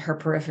and her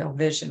peripheral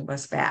vision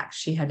was back.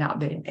 She had not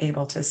been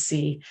able to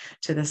see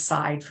to the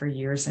side for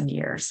years and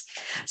years.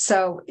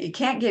 So it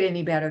can't get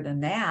any better than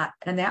that.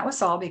 And that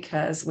was all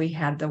because we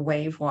had the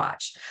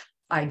WAVwatch.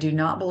 I do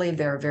not believe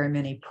there are very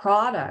many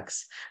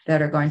products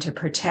that are going to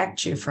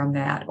protect you from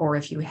that, or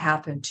if you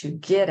happen to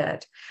get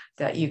it,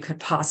 that you could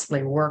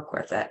possibly work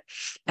with it.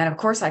 And of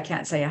course, I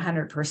can't say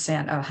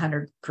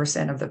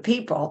 100% of the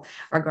people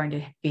are going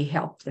to be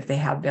helped if they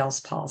have Bell's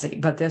palsy,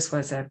 but this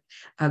was a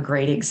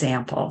great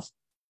example.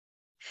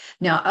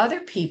 Now,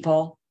 other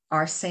people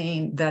are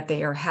saying that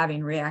they are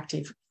having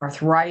reactive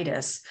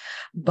arthritis,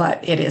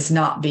 but it is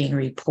not being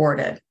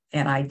reported.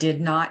 And I did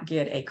not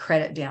get a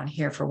credit down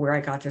here for where I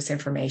got this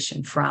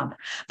information from,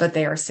 but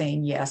they are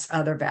saying, yes,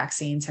 other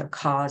vaccines have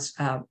caused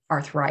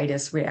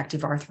arthritis,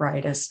 reactive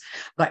arthritis,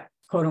 but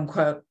quote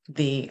unquote,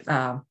 the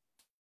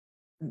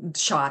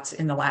shots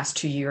in the last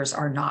 2 years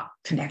are not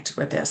connected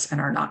with this and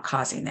are not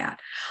causing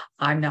that.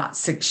 I'm not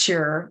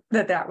sure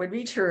that that would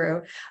be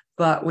true,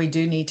 but we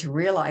do need to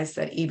realize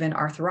that even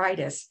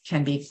arthritis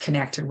can be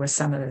connected with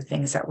some of the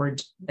things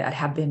that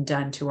have been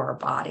done to our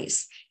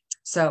bodies.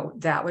 So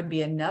that would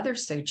be another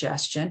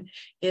suggestion,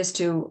 is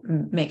to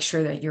make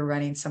sure that you're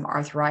running some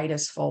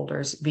arthritis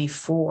folders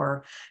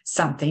before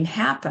something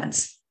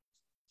happens.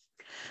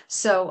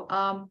 So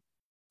I'm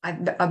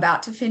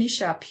about to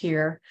finish up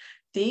here.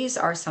 these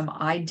are some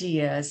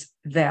ideas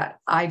that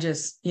I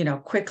just,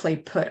 quickly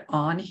put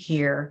on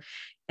here,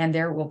 and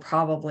there will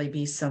probably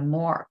be some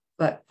more.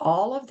 But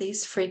all of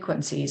these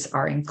frequencies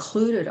are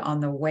included on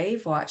the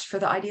WAVwatch for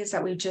the ideas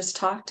that we just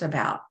talked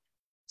about.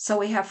 So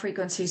we have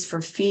frequencies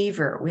for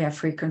fever. We have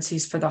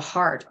frequencies for the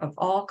heart of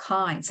all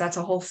kinds. That's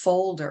a whole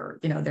folder.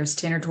 There's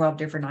 10 or 12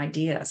 different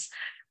ideas.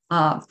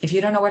 If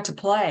you don't know what to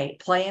play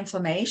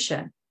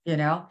inflammation,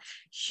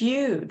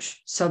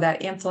 huge. So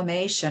that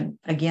inflammation,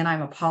 again,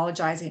 I'm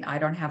apologizing. I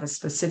don't have a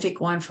specific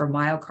one for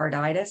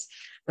myocarditis,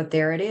 but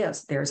there it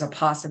is. There's a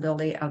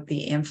possibility of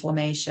the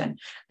inflammation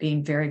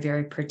being very,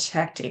 very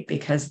protective,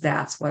 because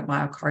that's what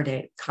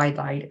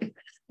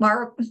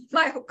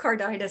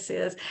myocarditis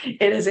is.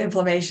 It is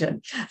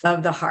inflammation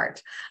of the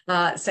heart.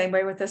 Same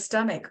way with the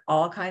stomach,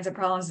 all kinds of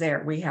problems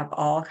there. We have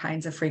all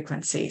kinds of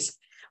frequencies.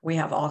 We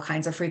have all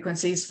kinds of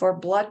frequencies for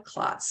blood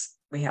clots.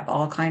 We have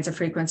all kinds of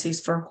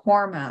frequencies for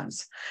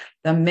hormones,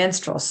 the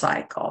menstrual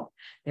cycle.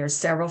 There's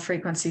several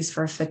frequencies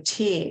for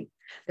fatigue.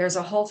 There's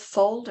a whole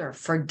folder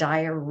for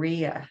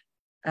diarrhea.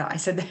 I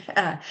said,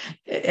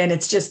 and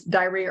it's just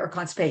diarrhea or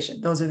constipation.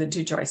 Those are the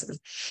two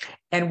choices.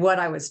 And what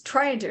I was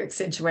trying to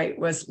accentuate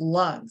was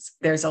lungs.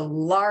 There's a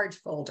large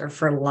folder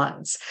for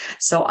lungs.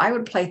 So I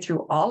would play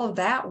through all of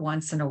that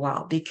once in a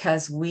while,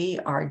 because we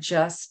are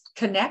just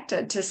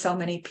connected to so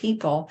many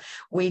people.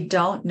 We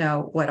don't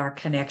know what our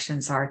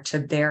connections are to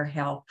their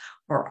health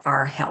or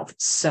our health.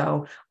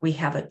 So we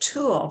have a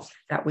tool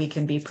that we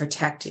can be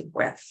protective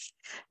with.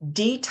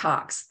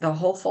 Detox, the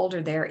whole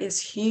folder there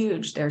is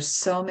huge. There's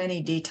so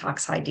many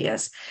detox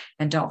ideas.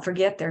 And don't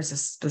forget, there's a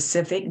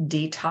specific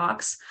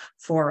detox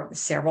for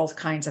several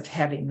kinds of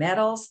heavy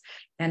metals.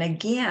 And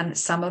again,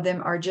 some of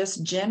them are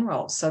just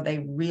general. So they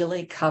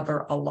really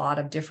cover a lot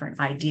of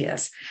different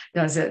ideas.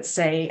 Does it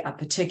say a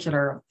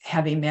particular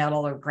heavy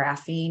metal or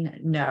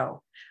graphene?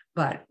 No,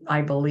 but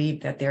I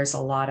believe that there's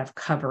a lot of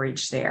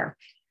coverage there.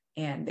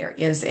 And there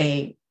is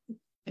a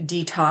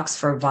detox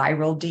for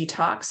viral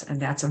detox, and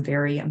that's a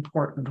very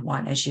important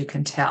one, as you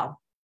can tell.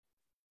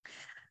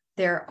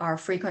 There are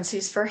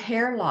frequencies for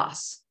hair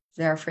loss.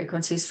 There are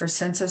frequencies for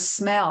sense of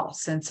smell,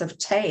 sense of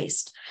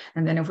taste.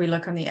 And then if we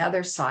look on the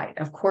other side,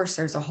 of course,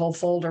 there's a whole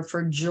folder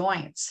for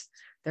joints.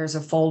 There's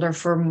a folder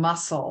for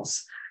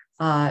muscles.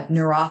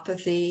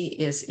 Neuropathy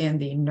is in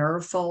the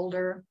nerve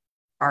folder.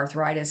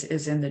 Arthritis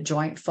is in the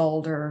joint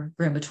folder.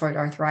 Rheumatoid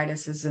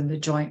arthritis is in the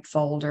joint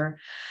folder.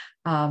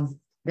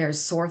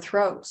 There's sore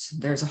throats.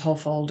 There's a whole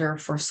folder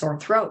for sore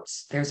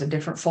throats. There's a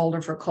different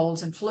folder for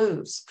colds and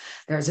flus.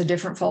 There's a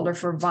different folder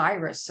for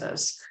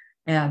viruses.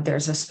 And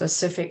there's a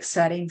specific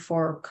setting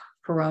for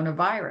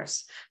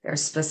coronavirus.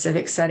 There's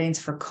specific settings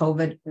for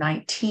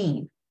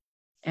COVID-19.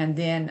 And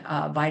then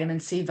vitamin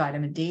C,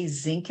 vitamin D,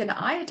 zinc, and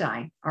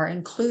iodine are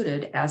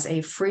included as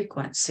a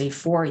frequency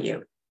for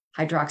you.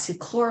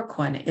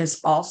 Hydroxychloroquine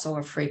is also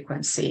a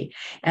frequency,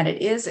 and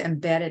it is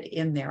embedded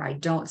in there. I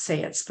don't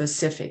say it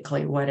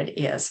specifically what it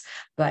is,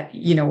 but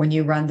when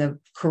you run the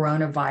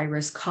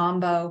coronavirus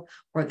combo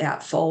or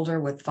that folder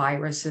with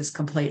viruses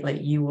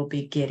completely, you will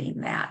be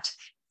getting that.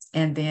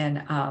 And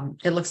then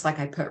it looks like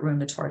I put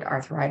rheumatoid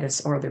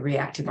arthritis or the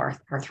reactive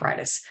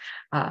arthritis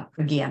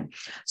again.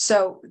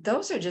 So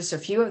those are just a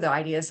few of the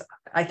ideas.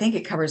 I think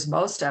it covers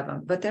most of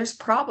them, but there's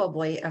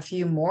probably a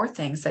few more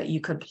things that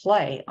you could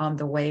play on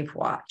the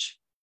WAVwatch.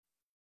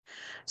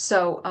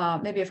 So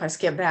maybe if I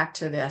skip back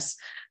to this,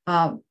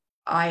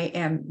 I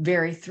am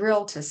very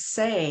thrilled to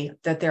say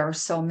that there are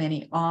so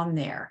many on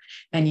there,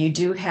 and you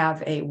do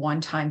have a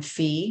one-time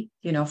fee,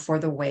 for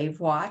the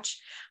WAVwatch.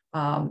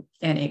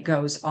 And it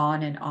goes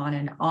on and on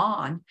and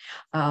on.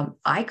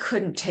 I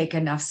couldn't take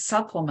enough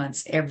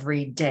supplements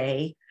every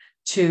day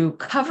to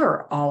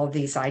cover all of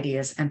these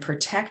ideas and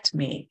protect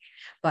me,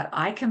 but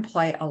I can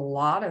play a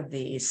lot of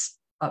these,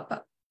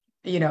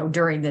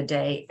 during the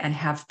day and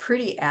have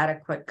pretty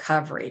adequate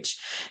coverage.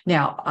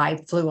 Now, I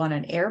flew on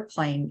an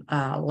airplane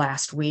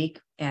last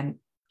week, and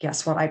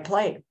guess what I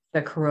played?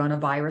 The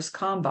coronavirus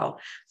combo.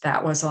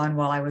 That was on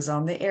while I was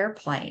on the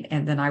airplane.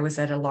 And then I was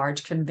at a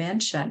large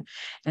convention,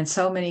 and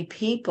so many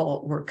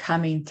people were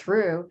coming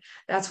through.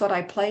 That's what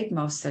I played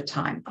most of the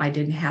time. I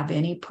didn't have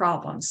any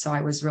problems. So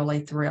I was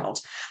really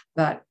thrilled.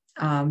 But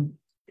can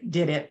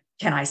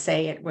I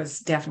say it was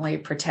definitely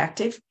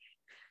protective?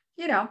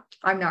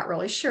 I'm not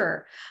really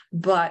sure,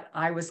 but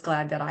I was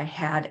glad that I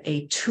had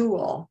a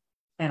tool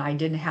and I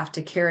didn't have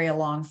to carry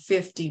along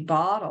 50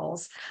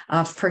 bottles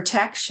of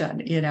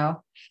protection,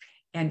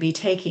 and be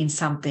taking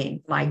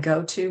something. My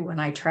go-to when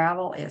I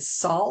travel is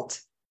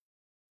salt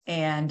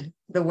and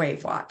the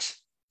WAVwatch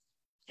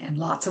and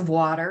lots of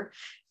water.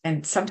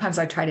 And sometimes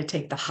I try to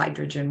take the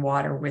hydrogen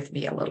water with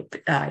me a little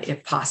bit,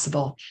 if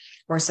possible,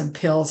 or some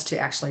pills to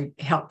actually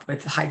help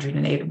with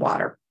hydrogenated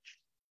water.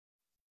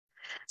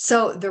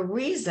 So the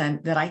reason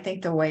that I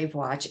think the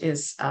WAVwatch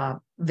is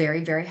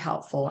very, very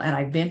helpful, and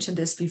I've mentioned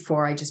this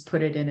before, I just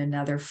put it in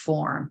another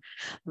form,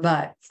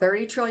 but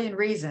 30 trillion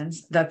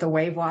reasons that the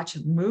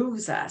WAVwatch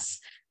moves us,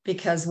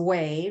 because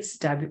waves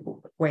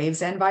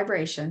and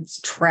vibrations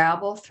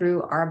travel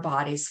through our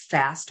bodies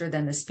faster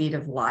than the speed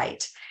of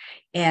light.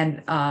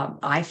 And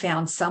I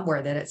found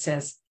somewhere that it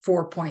says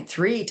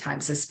 4.3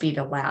 times the speed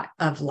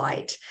of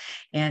light.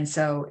 And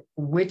so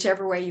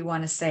whichever way you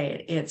want to say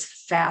it,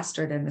 it's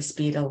faster than the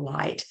speed of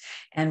light.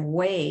 And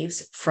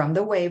waves from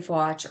the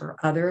WAVwatch or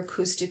other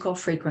acoustical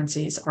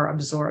frequencies are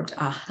absorbed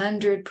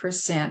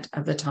 100%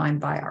 of the time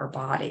by our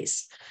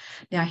bodies.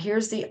 Now,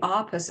 here's the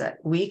opposite.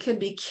 We could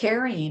be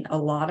carrying a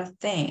lot of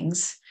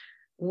things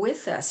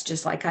with us,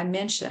 just like I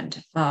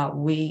mentioned.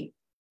 We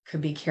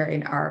could be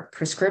carrying our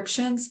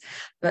prescriptions,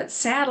 but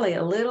sadly,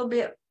 a little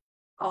bit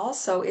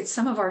also, it's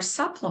some of our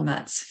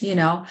supplements,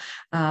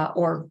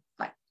 or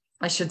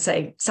I should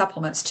say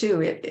supplements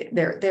too.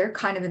 They're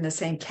kind of in the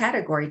same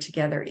category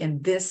together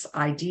in this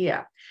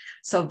idea.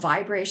 So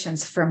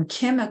vibrations from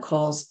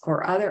chemicals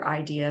or other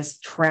ideas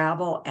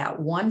travel at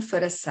 1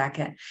 foot a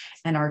second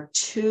and are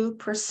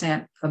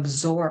 2%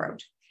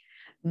 absorbed.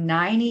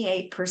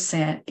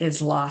 98%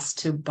 is lost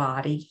to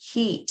body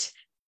heat.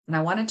 And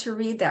I wanted to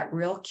read that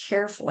real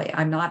carefully.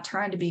 I'm not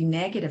trying to be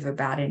negative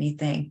about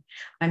anything.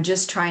 I'm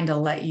just trying to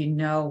let you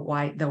know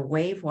why the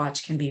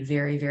WAVwatch can be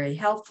very, very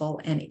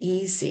helpful and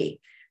easy.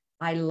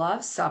 I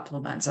love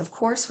supplements. Of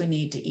course, we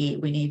need to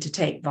eat. We need to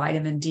take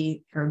vitamin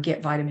D or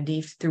get vitamin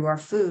D through our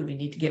food. We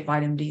need to get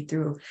vitamin D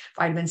through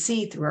vitamin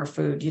C through our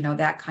food,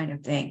 that kind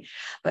of thing.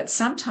 But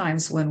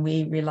sometimes when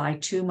we rely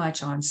too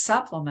much on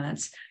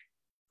supplements,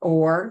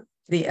 or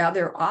the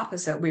other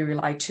opposite, we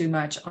rely too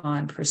much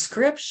on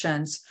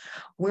prescriptions,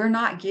 we're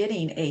not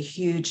getting a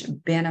huge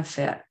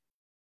benefit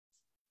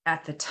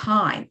at the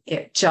time.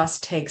 It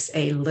just takes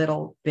a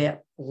little bit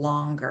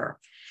longer.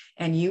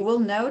 And you will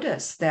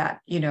notice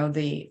that,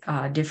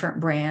 the different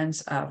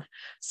brands of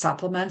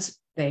supplements,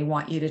 they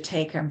want you to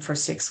take them for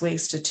 6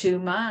 weeks to 2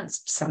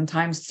 months,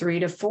 sometimes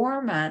 3 to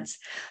 4 months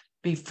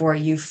before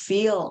you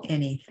feel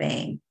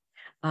anything.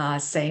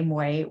 Same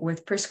way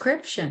with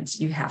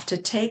prescriptions. You have to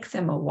take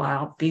them a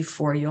while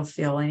before you'll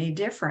feel any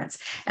difference.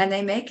 And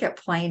they make it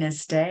plain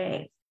as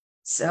day.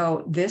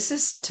 So this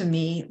is, to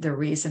me, the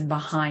reason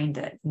behind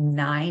it.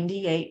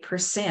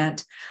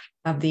 98%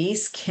 of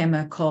these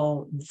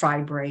chemical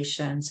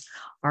vibrations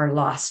are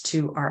lost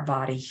to our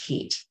body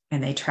heat,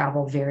 and they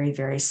travel very,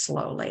 very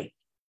slowly.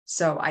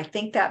 So I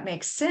think that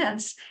makes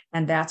sense.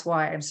 And that's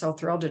why I'm so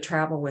thrilled to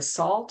travel with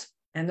salt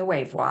and the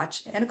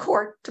WAVwatch and a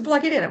cord to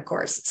plug it in, of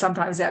course.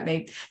 Sometimes that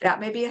may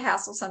be a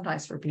hassle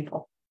sometimes for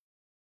people.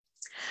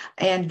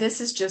 And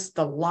this is just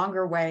the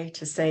longer way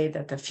to say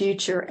that the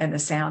future and the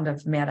sound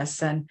of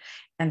medicine.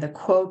 And the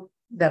quote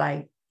that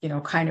I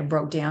kind of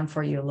broke down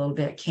for you a little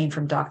bit came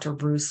from Dr.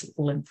 Bruce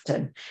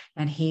Lipton.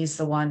 And he's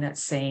the one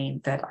that's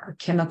saying that our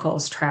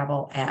chemicals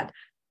travel at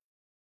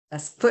a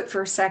foot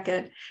per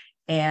second,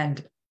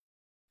 and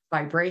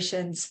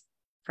vibrations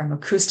from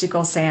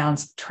acoustical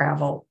sounds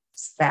travel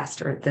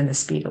faster than the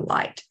speed of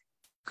light.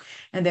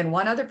 And then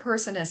one other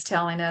person is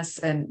telling us,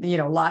 and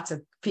lots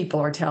of people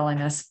are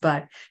telling us,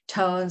 but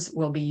tones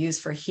will be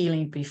used for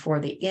healing before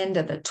the end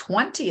of the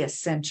 20th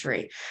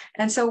century.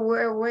 And so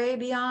we're way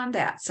beyond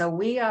that. So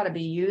we ought to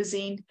be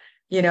using,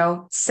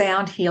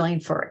 sound healing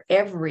for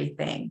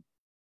everything.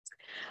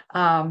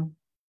 I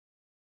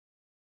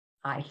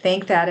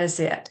think that is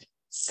it.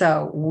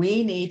 So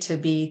we need to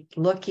be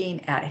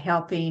looking at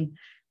helping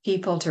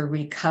people to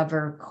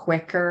recover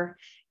quicker.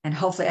 And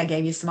hopefully I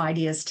gave you some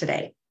ideas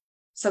today.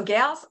 So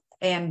gals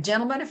and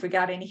gentlemen, if we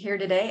got any here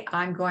today,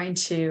 I'm going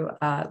to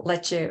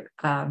let you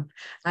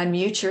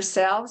unmute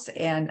yourselves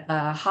and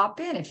hop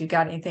in if you've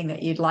got anything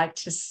that you'd like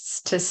to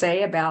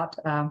say about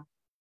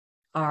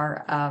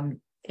our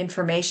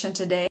information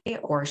today,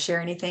 or share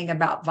anything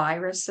about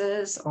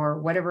viruses or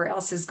whatever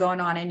else is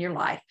going on in your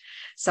life.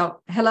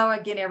 So hello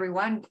again,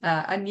 everyone.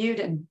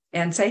 Unmute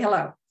and say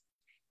hello.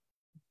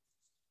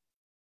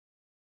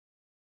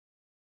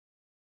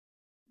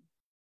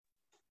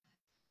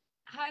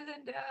 Hi,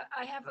 Linda.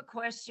 I have a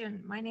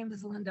question. My name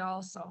is Linda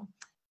also.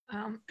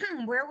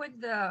 Where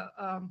would the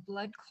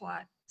blood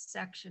clot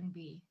section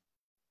be?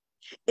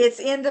 It's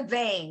in the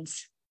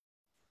veins.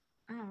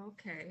 Oh,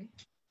 okay.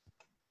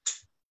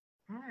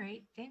 All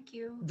right. Thank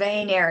you.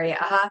 Vein area,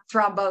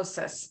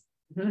 thrombosis.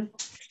 Mm-hmm.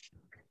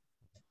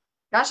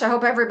 Gosh, I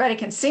hope everybody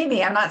can see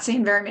me. I'm not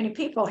seeing very many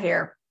people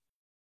here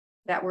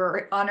that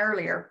were on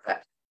earlier,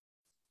 but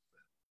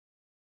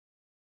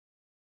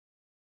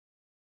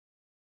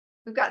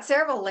we've got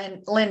several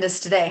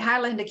Lindas today. Hi,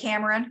 Linda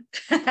Cameron.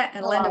 And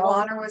hello. Linda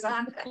Warner was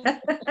on.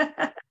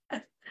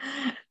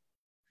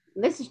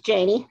 This is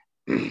Janie.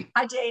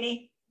 Hi,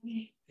 Janie.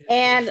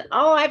 And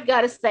all I've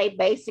got to say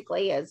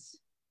basically is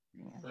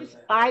just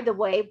buy the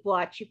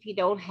WAVwatch if you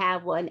don't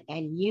have one,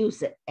 and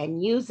use it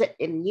and use it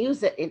and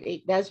use it.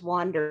 It does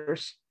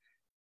wonders.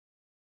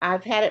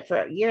 I've had it for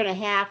a year and a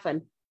half,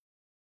 and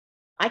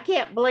I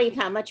can't believe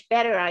how much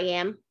better I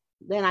am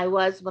than I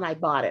was when I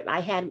bought it.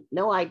 I had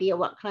no idea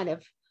what kind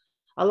of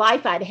a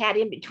life I'd had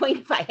in between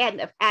if I hadn't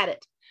have had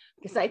it,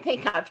 because I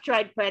think I've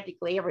tried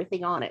practically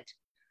everything on it.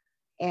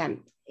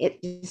 And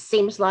it just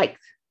seems like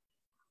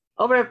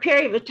over a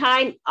period of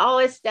time, all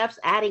this stuff's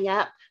adding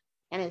up,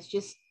 and it's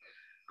just,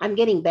 I'm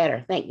getting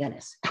better, thank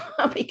goodness,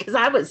 because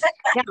I was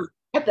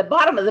at the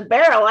bottom of the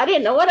barrel. I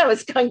didn't know what I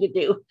was going to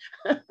do.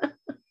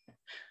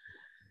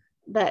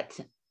 But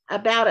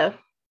about a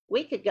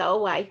week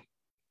ago, I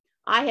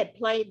had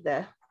played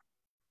the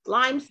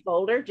Limes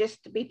folder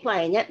just to be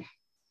playing it.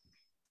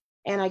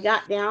 And I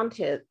got down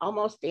to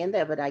almost the end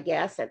of it, I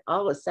guess. And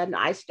all of a sudden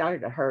I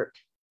started to hurt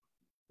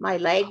my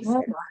legs.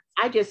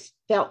 I just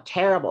felt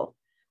terrible.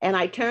 And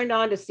I turned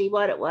on to see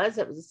what it was.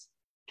 It was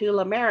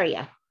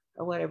tularemia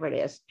or whatever it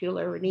is,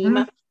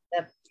 tularemia,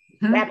 the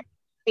rabbit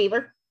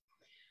fever.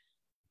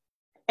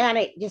 And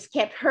it just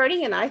kept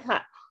hurting. And I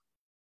thought,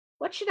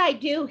 what should I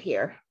do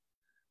here?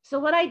 So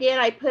what I did,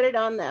 I put it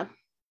on the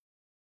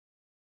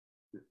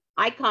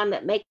icon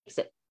that makes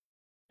it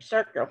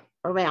circle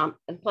around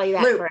and play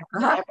that for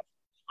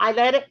I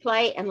let it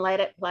play and let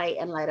it play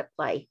and let it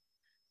play.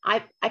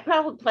 I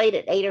probably played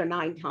it 8 or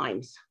 9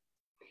 times.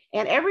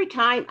 And every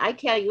time, I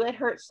tell you, it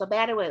hurt so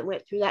bad when it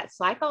went through that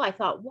cycle. I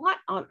thought, what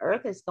on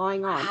earth is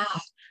going on? Wow.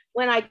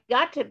 When I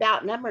got to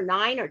about number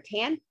 9 or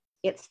 10,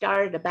 it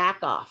started to back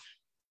off.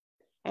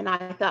 And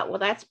I thought, well,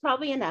 that's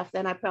probably enough.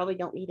 Then I probably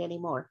don't need any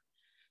more.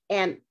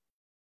 And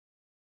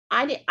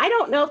I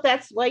don't know if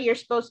that's the way you're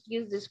supposed to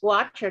use this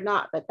watch or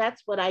not, but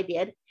that's what I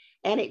did.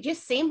 And it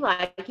just seemed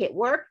like it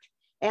worked.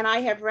 And I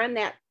have run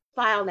that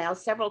file now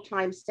several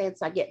times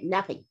since. I get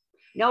nothing,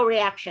 no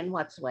reaction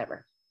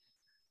whatsoever.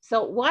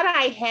 So what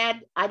I had,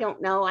 I don't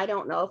know. I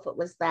don't know if it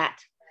was that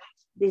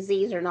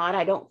disease or not.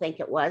 I don't think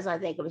it was. I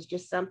think it was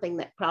just something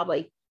that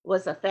probably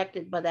was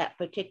affected by that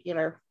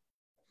particular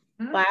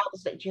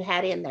files that you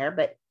had in there,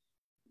 but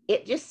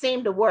it just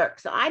seemed to work.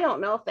 So I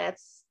don't know if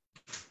that's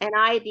an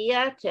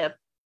idea to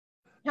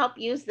help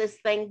use this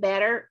thing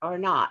better or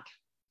not,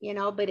 you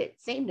know, but it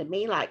seemed to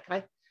me like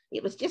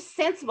it was just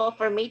sensible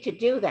for me to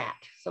do that.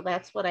 So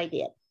that's what I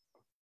did.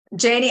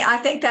 Janie, I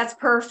think that's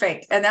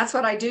perfect. And that's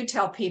what I do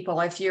tell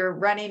people. If you're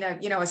running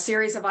a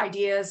series of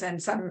ideas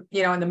and some,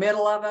 in the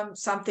middle of them,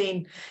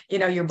 something,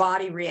 your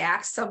body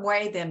reacts some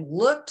way, then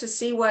look to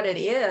see what it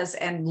is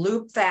and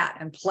loop that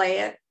and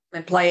play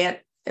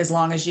it as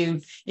long as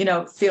you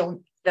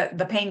feel that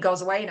the pain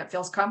goes away and it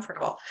feels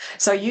comfortable.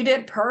 So you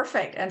did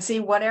perfect. And see,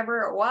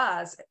 whatever it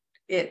was,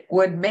 it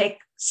would make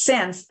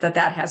sense that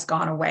has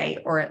gone away,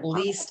 or at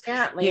least,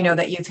 apparently,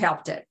 that you've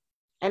helped it.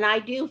 And I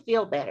do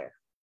feel better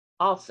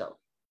also.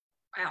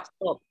 Wow.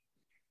 So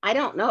I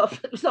don't know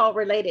if it was all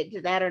related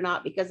to that or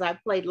not, because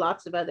I've played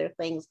lots of other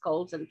things,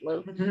 colds and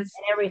flu and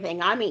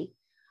everything. I mean,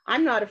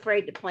 I'm not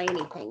afraid to play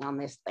anything on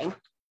this thing.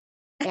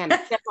 And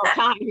several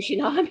times,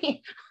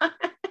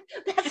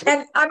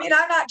 And I mean,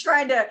 I'm not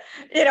trying to,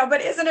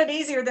 but isn't it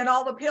easier than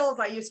all the pills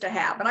I used to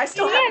have? And I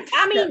still have.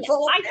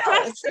 I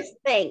trust this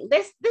thing.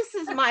 This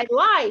is my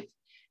life.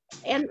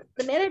 And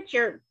the minute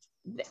your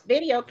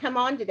video come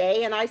on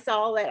today, and I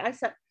saw that, I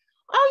said,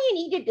 all you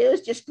need to do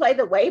is just play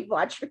the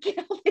WAVwatch,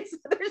 forget all this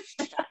other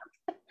stuff.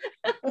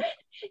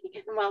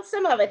 Well,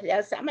 some of it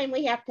does. I mean,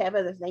 we have to have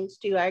other things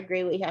too. I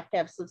agree. We have to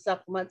have some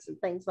supplements and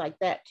things like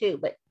that too.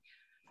 But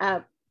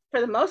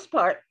for the most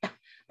part,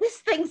 this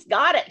thing's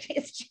got it.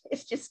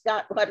 It's just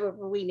got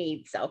whatever we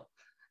need. So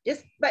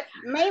but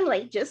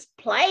mainly just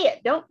play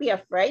it. Don't be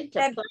afraid to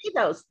play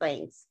those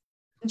things.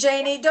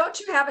 Janie, don't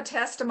you have a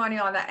testimony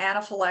on the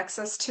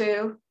anaphylaxis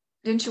too?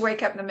 Didn't you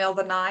wake up in the middle of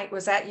the night?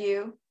 Was that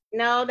you?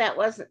 No, that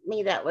wasn't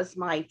me. That was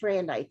my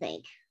friend, I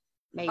think.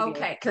 Maybe.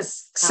 Okay,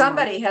 because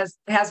somebody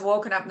has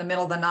woken up in the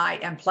middle of the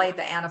night and played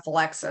the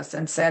anaphylaxis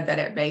and said that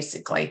it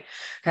basically,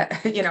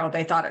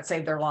 they thought it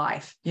saved their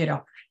life,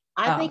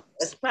 I think it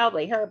was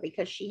probably her,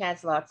 because she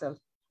has lots of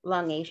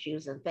lung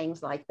issues and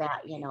things like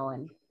that,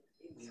 and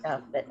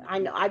stuff. But I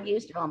know I've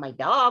used it on my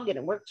dog and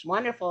it works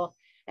wonderful.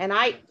 And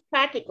I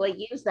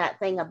practically use that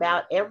thing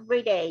about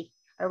every day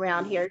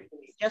around here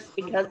just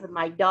because of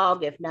my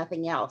dog, if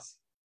nothing else.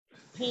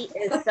 He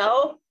is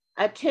so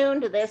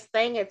attuned to this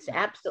thing. It's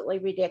absolutely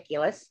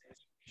ridiculous.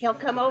 He'll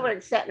come over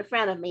and sit in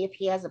front of me if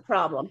he has a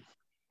problem.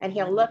 And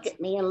he'll look at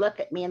me.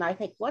 And I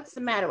think, what's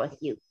the matter with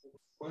you?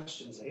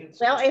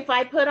 Well, if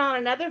I put on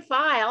another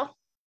file,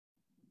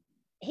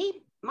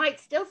 he might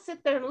still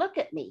sit there and look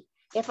at me.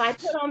 If I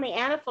put on the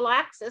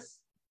anaphylaxis,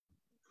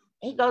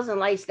 he goes and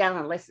lays down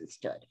and listens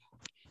to it.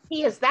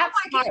 He is that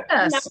smart. He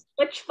knows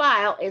which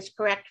file is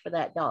correct for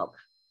that dog.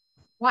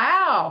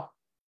 Wow.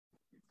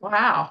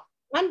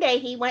 One day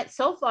he went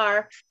so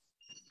far,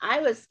 I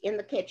was in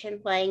the kitchen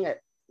playing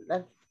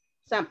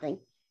something,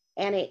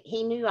 and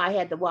he knew I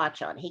had the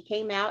watch on. He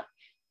came out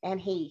and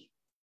he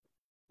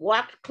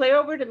walked clear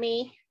over to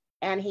me,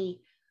 and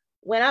he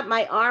went up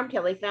my arm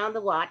till he found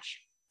the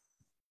watch,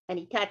 and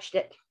he touched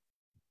it,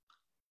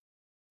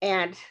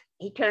 and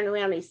he turned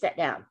around and he sat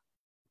down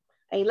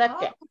and he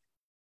looked at it.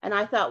 And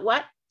I thought,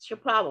 what's your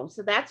problem?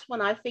 So that's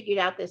when I figured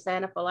out this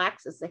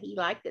anaphylaxis, that he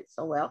liked it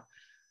so well.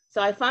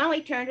 So I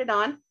finally turned it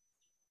on,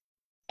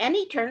 and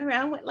he turned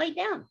around and went lay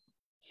down.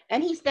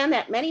 And he's done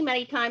that many,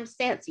 many times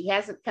since. He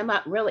hasn't come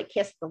up and really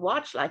kissed the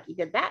watch like he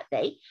did that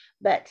day,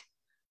 but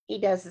he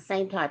does the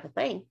same type of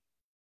thing.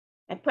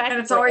 And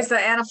it's always the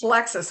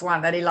anaphylaxis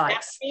one that he likes.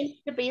 That seems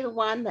to be the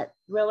one that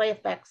really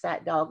affects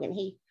that dog. And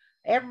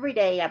every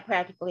day I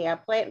play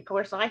it. Of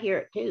course, I hear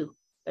it too.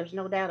 There's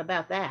no doubt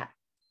about that.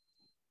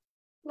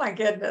 My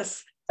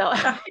goodness. So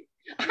I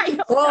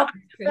don't Well,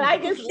 know, I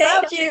just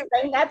thank love you.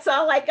 everything. That's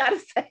all I got to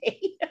say.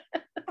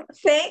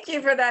 Thank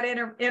you for that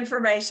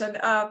information.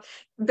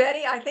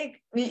 Betty, I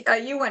think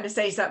you wanted to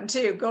say something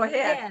too. Go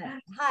ahead. Yeah.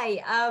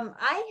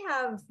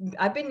 Hi.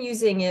 I've been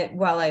using it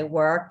while I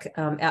work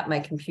at my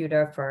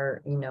computer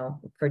for,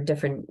 for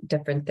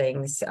different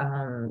things,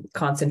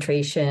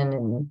 concentration,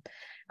 and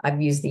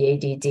I've used the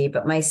ADD,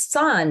 but my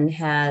son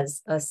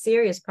has a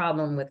serious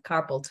problem with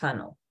carpal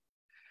tunnel.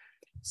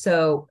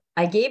 So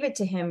I gave it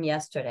to him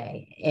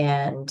yesterday,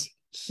 and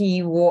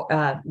he wore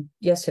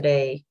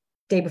day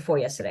before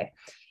yesterday,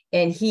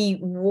 and he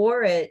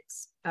wore it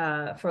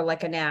for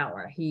like an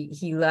hour.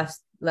 He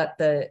let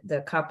the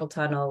carpal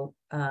tunnel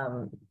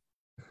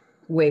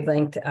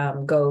wavelength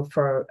go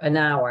for an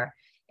hour,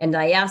 and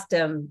I asked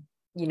him,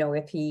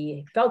 if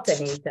he felt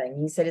anything.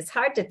 He said it's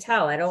hard to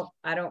tell. I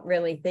don't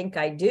really think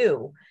I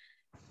do,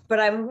 but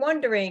I'm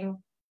wondering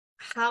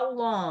how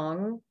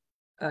long.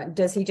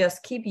 Does he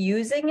just keep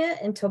using it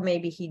until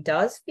maybe he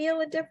does feel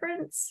a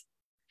difference?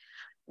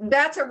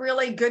 That's a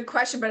really good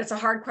question, but it's a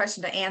hard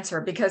question to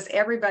answer because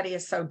everybody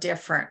is so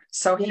different.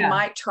 So he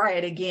might try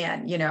it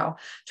again,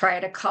 try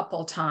it a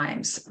couple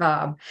times.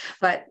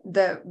 But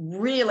the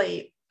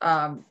really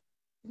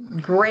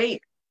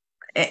great,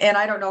 and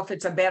I don't know if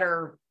it's a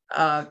better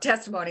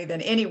testimony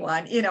than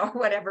anyone,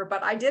 whatever.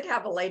 But I did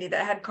have a lady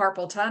that had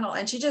carpal tunnel,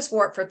 and she just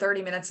wore it for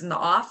 30 minutes in the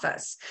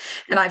office.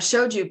 And I've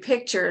showed you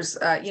pictures,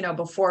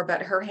 before,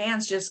 but her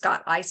hands just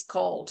got ice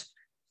cold.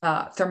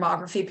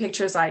 Thermography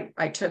pictures. I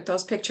took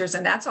those pictures,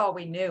 and that's all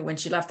we knew when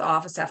she left the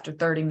office after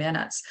 30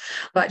 minutes.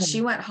 But she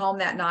went home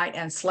that night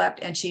and slept,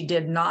 and she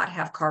did not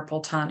have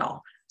carpal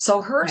tunnel.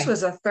 So hers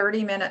was a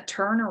 30-minute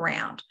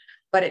turnaround.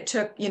 But it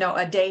took,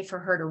 a day for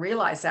her to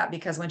realize that,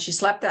 because when she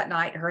slept that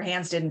night, her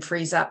hands didn't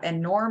freeze up.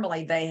 And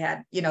normally they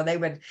had,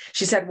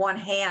 she said one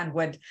hand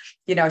would,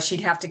 she'd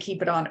have to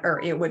keep it on,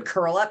 or it would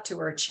curl up to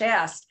her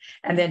chest.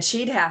 And then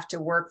she'd have to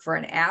work for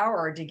an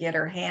hour to get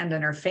her hand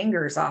and her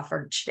fingers off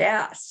her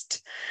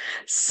chest.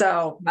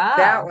 So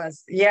that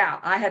was,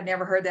 I had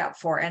never heard that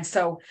before. And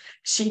so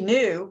she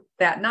knew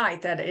that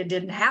night that it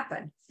didn't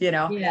happen,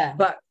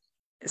 but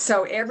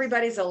so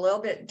everybody's a little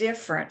bit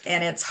different,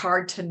 and it's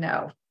hard to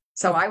know.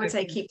 So I would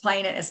say keep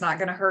playing it. It's not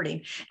going to hurt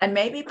him. And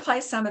maybe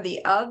play some of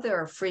the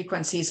other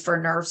frequencies for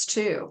nerves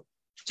too.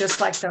 Just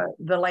like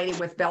the lady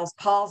with Bell's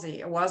palsy.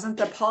 It wasn't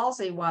the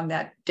palsy one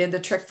that did the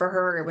trick for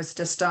her. It was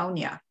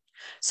dystonia.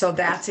 So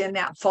that's in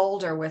that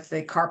folder with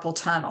the carpal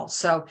tunnel.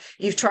 So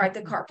you've tried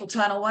the carpal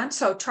tunnel one.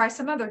 So try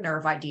some other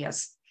nerve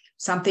ideas.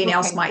 Something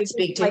else might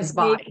speak to his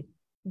body.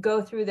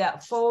 Go through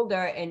that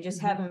folder and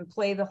just have him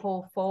play the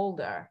whole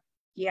folder.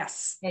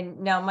 Yes. And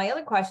now my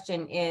other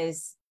question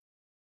is,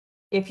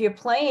 if you're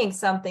playing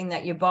something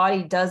that your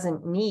body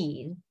doesn't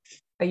need,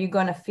 are you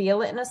going to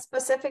feel it in a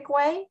specific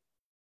way?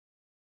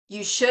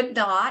 You should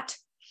not.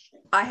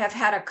 I have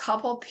had a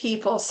couple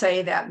people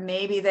say that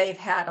maybe they've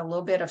had a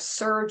little bit of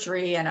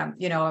surgery and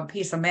a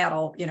piece of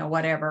metal,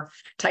 whatever,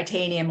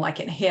 titanium,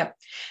 like in hip,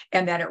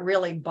 and that it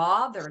really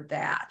bothered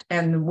that.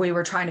 And we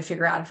were trying to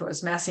figure out if it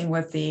was messing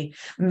with the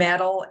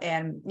metal.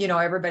 And,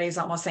 everybody's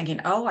almost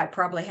thinking, oh, I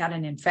probably had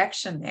an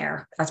infection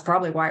there. That's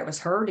probably why it was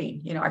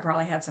hurting. I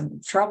probably had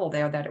some trouble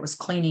there that it was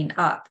cleaning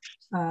up.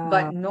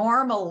 But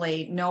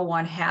normally no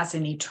one has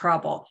any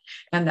trouble.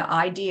 And the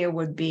idea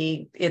would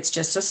be, it's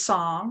just a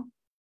song.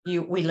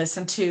 We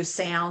listen to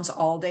sounds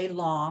all day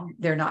long.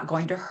 They're not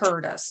going to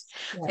hurt us.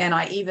 Yeah. And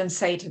I even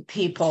say to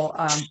people,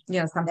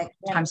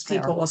 sometimes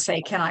people will say,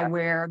 can I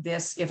wear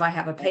this if I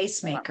have a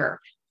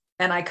pacemaker?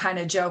 And I kind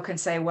of joke and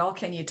say, well,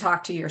 can you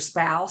talk to your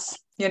spouse?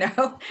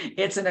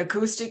 It's an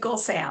acoustical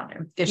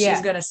sound. If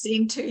she's going to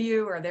sing to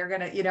you, or they're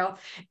going to,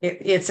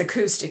 it's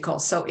acoustical.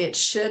 So it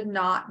should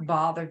not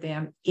bother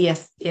them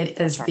if it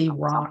is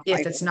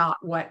if it's not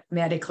what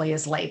medically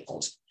is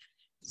labeled.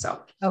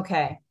 So,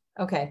 okay.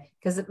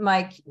 Because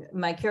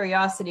my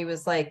curiosity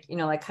was like,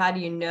 how do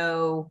you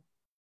know,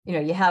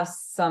 you have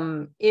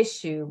some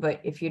issue,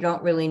 but if you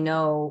don't really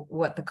know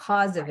what the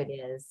cause of it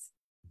is,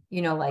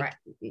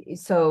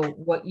 so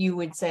what you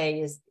would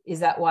say is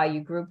that why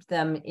you grouped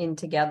them in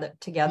together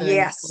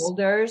yes. in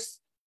folders?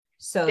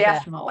 So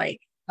definitely.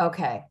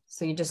 Okay.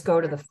 So you just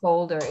go to the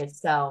folder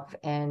itself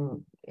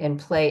and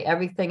play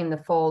everything in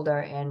the folder,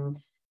 and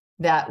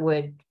that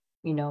would,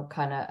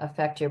 kind of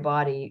affect your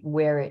body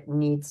where it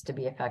needs to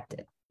be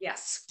affected.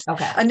 Yes.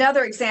 Okay.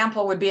 Another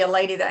example would be a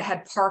lady that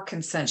had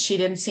Parkinson's. She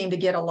didn't seem to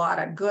get a lot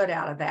of good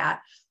out of that,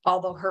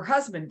 although her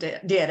husband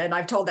did. And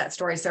I've told that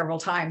story several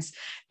times.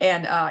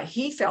 And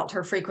he felt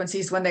her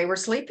frequencies when they were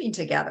sleeping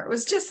together. It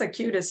was just the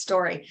cutest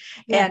story.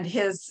 Yeah. And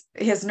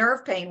his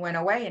nerve pain went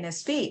away in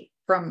his feet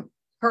from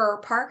her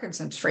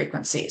Parkinson's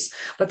frequencies,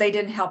 but they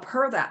didn't help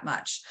her that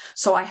much.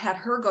 So I had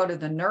her go to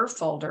the nerve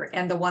folder,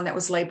 and the one that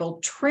was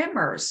labeled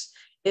tremors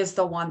is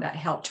the one that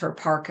helped her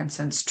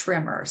Parkinson's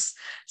tremors.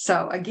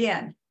 So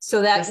again,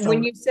 So that just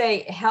when you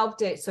say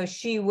helped it, so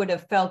she would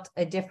have felt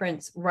a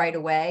difference right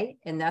away,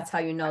 and that's how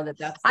you know that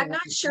that's. I'm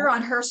not sure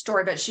on her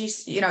story, but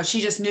she's,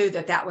 she just knew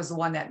that that was the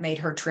one that made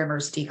her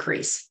tremors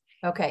decrease.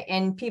 Okay,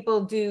 and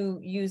people do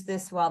use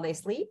this while they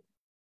sleep?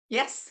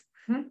 Yes.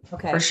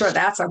 Okay. For sure.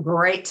 That's a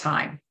great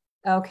time.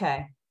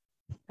 Okay.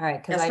 All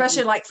right.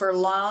 Especially like for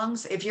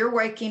lungs, if you're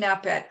waking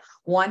up at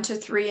 1 to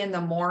 3 in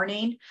the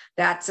morning,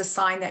 that's a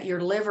sign that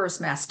your liver's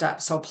messed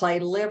up. So play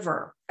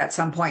liver at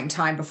some point in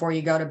time before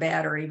you go to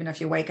bed, or even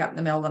if you wake up in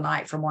the middle of the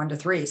night from 1 to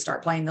 3,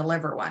 start playing the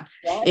liver one.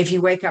 Yeah. If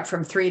you wake up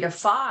from 3 to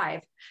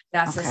 5,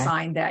 that's a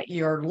sign that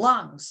your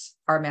lungs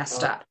are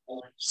messed up.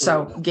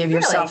 So give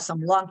yourself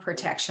some lung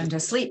protection to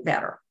sleep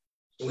better.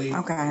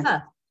 Okay. Huh.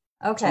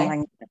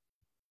 Okay.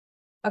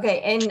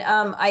 Okay, and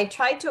I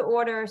tried to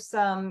order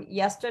some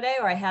yesterday,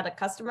 or I had a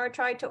customer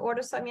try to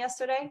order some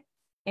yesterday,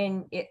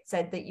 and it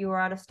said that you were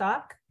out of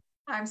stock.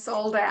 I'm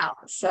sold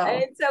out. So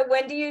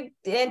when do you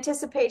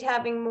anticipate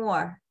having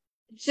more?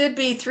 Should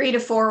be 3 to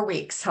 4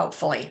 weeks,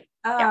 hopefully.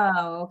 Oh,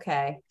 yeah.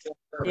 Okay.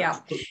 Yeah.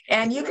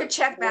 And you could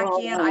check back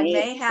in. I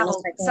may have,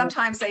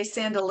 sometimes they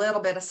send a little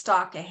bit of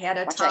stock ahead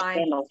of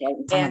time.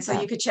 And so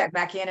you could check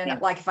back in,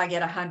 and like if I get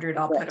 100,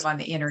 I'll put them on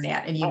the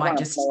internet, and you might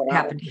just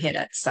happen to hit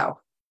it. So.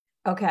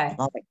 Okay.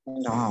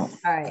 All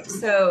right.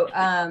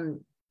 So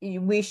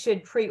we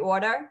should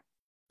pre-order,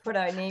 put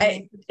our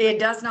name. It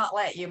does not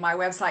let you. My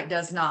website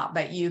does not,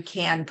 but you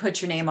can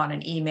put your name on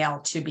an email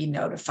to be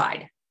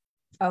notified.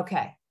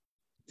 Okay.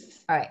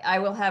 All right. I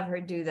will have her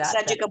do that.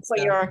 Said you can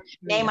put your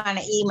name on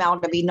an email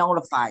to be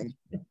notified.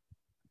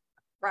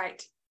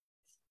 Right.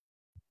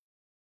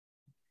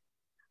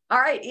 All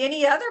right.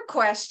 Any other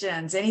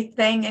questions?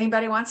 Anything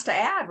anybody wants to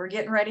add? We're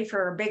getting ready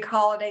for a big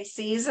holiday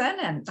season,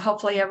 and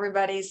hopefully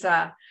everybody's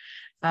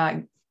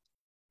going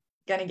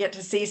to get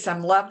to see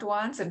some loved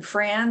ones and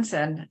friends,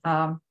 and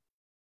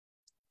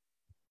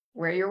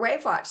wear your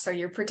WAVwatch so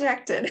you're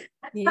protected.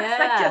 Yeah.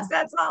 I guess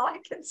that's all I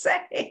can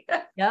say.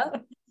 Yeah.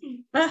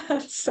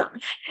 So,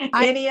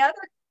 any other?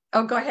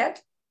 Oh, go ahead.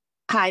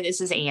 Hi,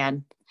 this is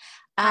Ann.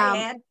 Hi,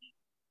 Ann.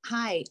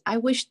 Hi. I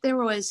wish there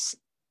was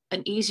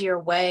an easier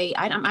way.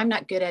 I'm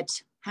not good at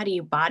how do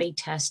you body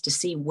test to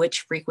see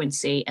which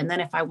frequency, and then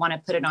if I want to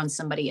put it on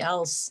somebody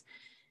else,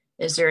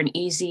 is there an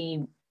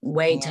easy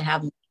way to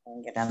have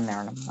get in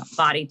there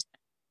body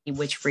test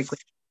which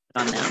frequency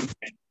on them?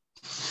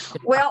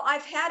 Well,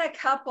 I've had a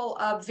couple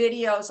of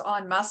videos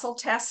on muscle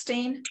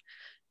testing.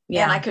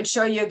 Yeah. And I could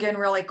show you again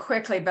really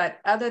quickly, but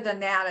other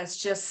than that, it's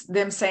just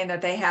them saying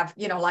that they have,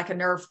 like a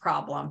nerve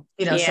problem,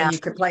 so you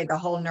could play the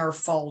whole nerve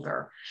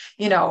folder,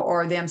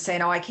 or them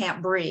saying, oh, I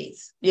can't breathe,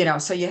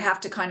 so you have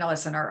to kind of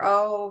listen, or,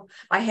 oh,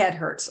 my head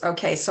hurts.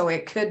 Okay. So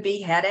it could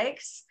be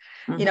headaches.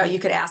 You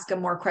could ask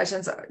them more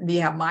questions. Do you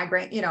have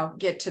migraine?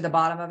 Get to the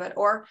bottom of it.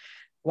 Or,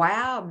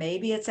 wow,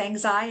 maybe it's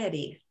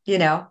anxiety,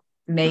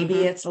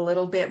 maybe it's a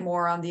little bit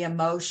more on the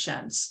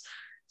emotions.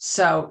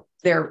 So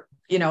they're,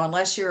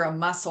 unless you're a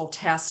muscle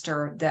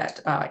tester,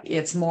 that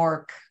it's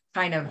more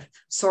kind of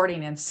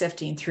sorting and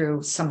sifting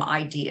through some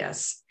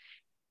ideas.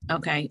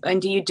 Okay.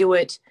 And do you do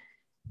it,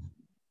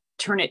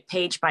 turn it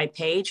page by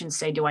page and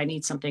say, do I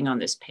need something on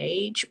this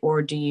page?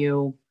 Or do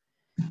you?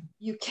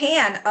 You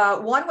can.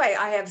 One way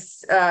I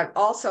have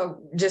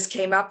also just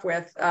came up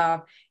with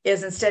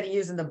is instead of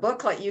using the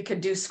booklet, you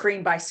could do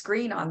screen by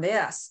screen on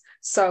this.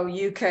 So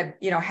you could,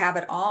 have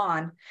it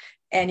on,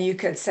 and you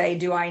could say,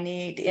 do I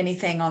need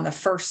anything on the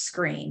first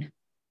screen?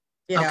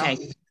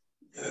 Okay.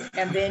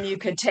 And then you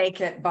could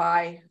take it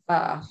by,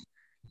 and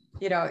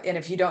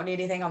if you don't need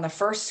anything on the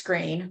first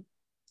screen,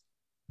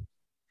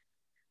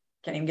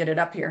 can't even get it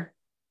up here.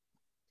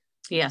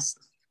 Yes.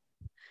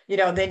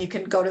 Then you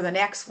can go to the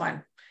next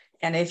one.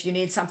 And if you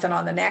need something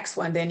on the next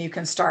one, then you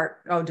can start,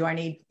 oh, do I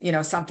need,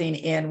 something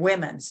in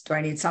women's? Do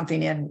I need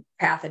something in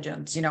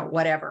pathogens?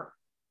 Whatever.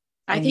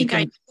 I think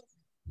I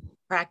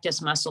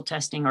practice muscle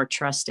testing or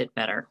trust it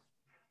better.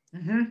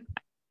 I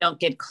don't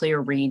get clear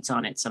reads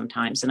on it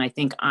sometimes. And I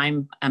think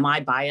am I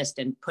biased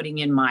in putting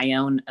in my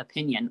own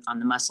opinion on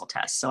the muscle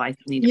test? So I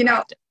need to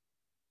practice.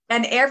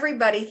 And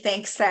everybody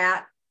thinks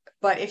that.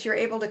 But if you're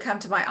able to come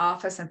to my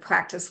office and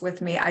practice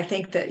with me, I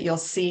think that you'll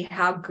see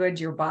how good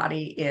your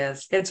body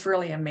is. It's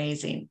really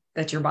amazing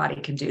that your body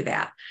can do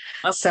that.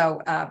 Okay.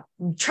 So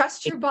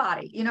trust your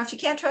body. If you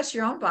can't trust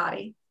your own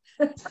body,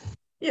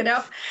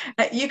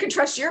 you can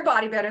trust your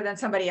body better than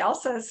somebody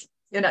else's.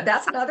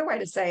 That's another way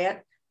to say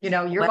it.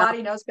 Your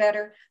body knows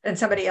better than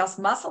somebody else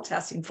muscle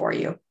testing for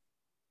you.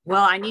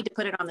 Well, I need to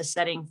put it on the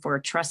setting for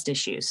trust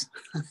issues.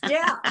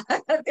 Yeah,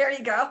 there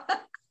you go.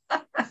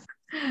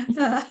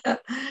 Linda,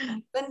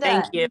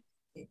 thank you.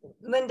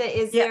 Linda,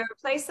 is there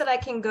a place that I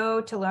can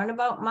go to learn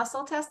about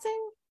muscle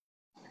testing?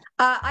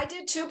 I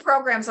did 2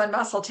 programs on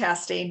muscle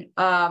testing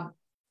on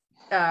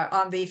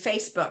the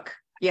Facebook.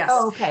 Yes.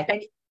 Oh,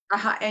 okay.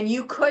 And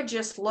you could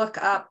just look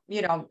up,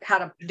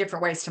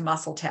 different ways to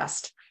muscle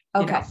test.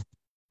 Okay.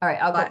 All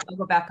right. I'll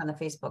go back on the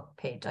Facebook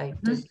page. I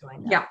did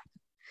join that. Yeah.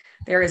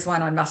 There is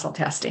one on muscle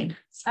testing.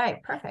 All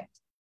right. Perfect.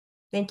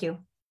 Thank you.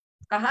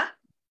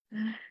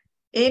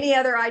 Any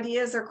other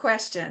ideas or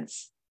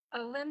questions?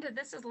 Linda,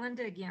 this is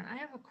Linda again. I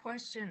have a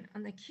question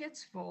on the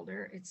kids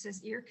folder. It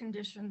says ear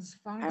conditions,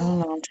 I don't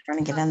fungal. know, I'm trying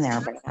to get in there,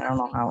 but I don't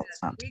know how it's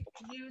That not. we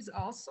could use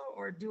also,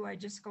 or do I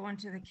just go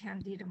into the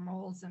candida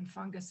molds and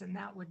fungus and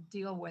that would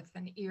deal with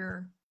an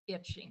ear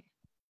itching?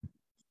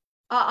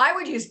 I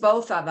would use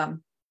both of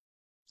them.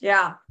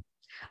 Yeah.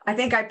 I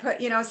think I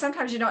put,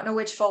 sometimes you don't know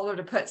which folder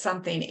to put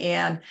something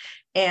in.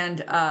 And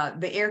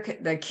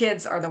the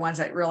kids are the ones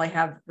that really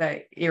have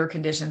the ear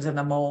conditions and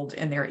the mold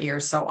in their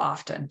ears so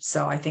often.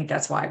 So I think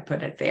that's why I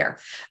put it there.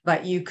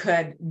 But you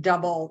could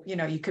double,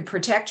 you could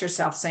protect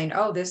yourself saying,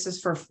 oh, this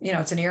is for,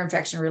 it's an ear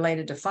infection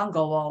related to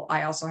fungal. Well,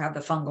 I also have the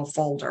fungal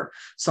folder.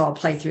 So I'll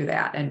play through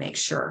that and make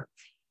sure.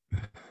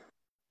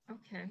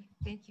 Okay,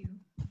 thank you.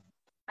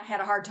 I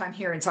had a hard time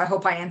hearing, so I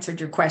hope I answered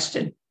your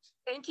question.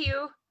 Thank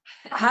you.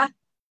 Uh-huh.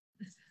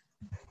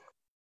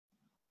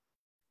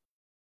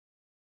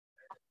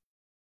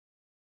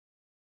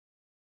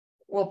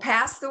 We'll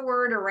pass the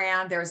word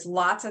around. There's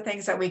lots of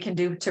things that we can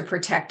do to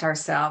protect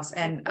ourselves.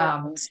 And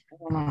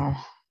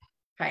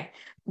okay.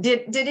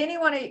 Did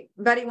anybody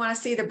want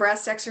to see the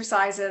breast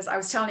exercises? I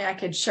was telling you I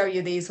could show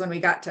you these when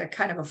we got to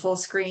kind of a full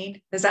screen.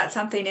 Is that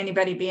something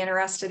anybody be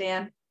interested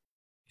in?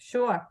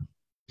 Sure.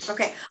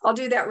 Okay, I'll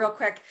do that real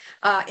quick.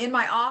 In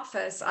my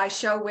office, I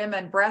show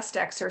women breast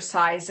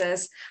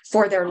exercises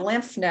for their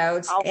lymph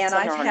nodes, and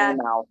I've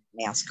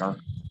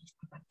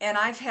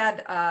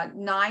had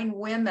 9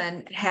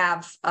 women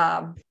have,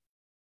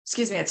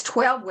 it's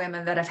 12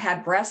 women that have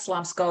had breast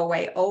lumps go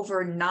away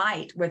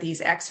overnight with these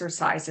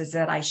exercises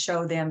that I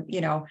show them,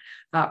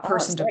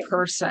 person to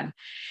person.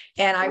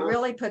 And I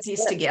really put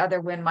these together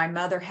when my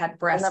mother had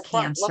breast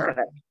cancer.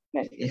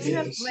 Can you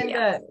have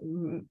Linda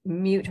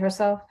mute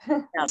herself?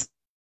 Yes.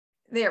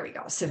 There we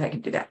go. See if I can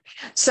do that.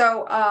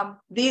 So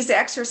these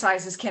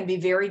exercises can be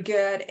very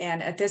good.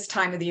 And at this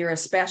time of the year,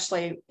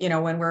 especially,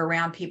 when we're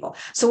around people.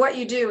 So what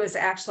you do is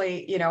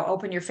actually,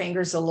 open your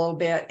fingers a little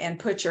bit and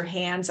put your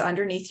hands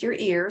underneath your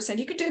ears. And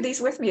you can do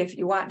these with me if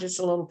you want, just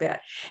a little bit.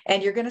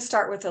 And you're going to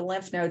start with the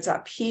lymph nodes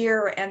up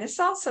here. And this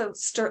also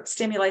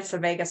stimulates the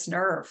vagus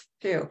nerve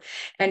too.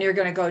 And you're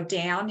going to go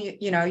down,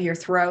 your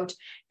throat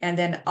and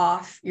then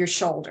off your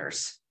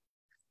shoulders.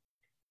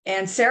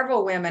 And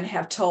several women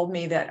have told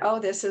me that, oh,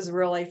 this is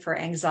really for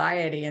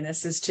anxiety and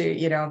this is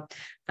to,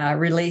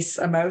 release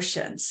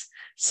emotions.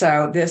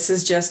 So this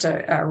is just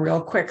a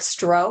real quick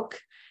stroke.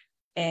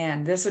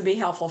 And this would be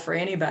helpful for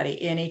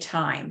anybody,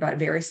 anytime, but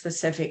very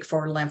specific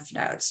for lymph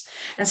nodes.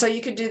 And so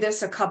you could do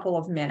this a couple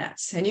of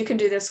minutes. And you can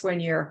do this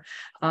when you're,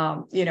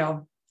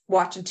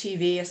 watching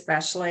TV,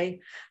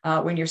 especially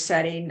when you're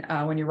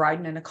when you're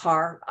riding in a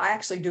car. I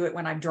actually do it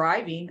when I'm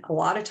driving a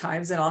lot of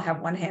times, and I'll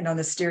have one hand on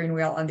the steering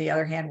wheel and the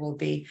other hand will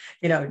be,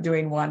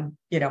 doing one,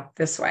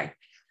 this way.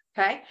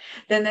 Okay.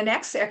 Then the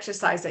next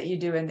exercise that you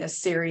do in this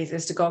series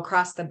is to go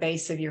across the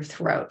base of your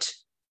throat.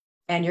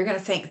 And you're going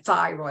to think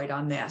thyroid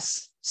on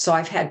this. So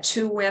I've had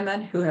 2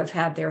 women who have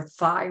had their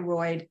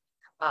thyroid,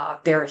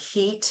 their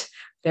heat,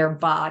 their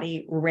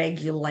body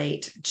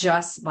regulate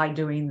just by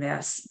doing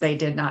this. They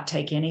did not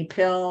take any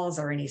pills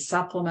or any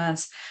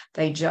supplements.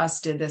 They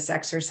just did this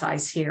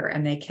exercise here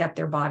and they kept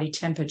their body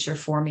temperature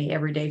for me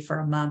every day for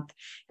a month.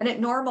 And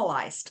it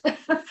normalized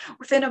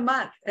within a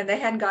month, and they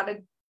hadn't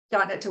gotten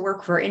it to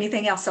work for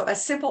anything else. So a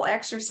simple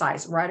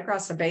exercise right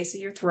across the base of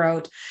your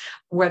throat,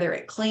 whether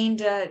it cleaned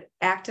it,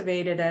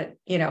 activated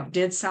it,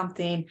 did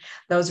something.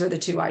 Those are the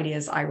 2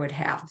 ideas I would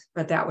have.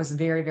 But that was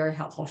very, very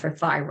helpful for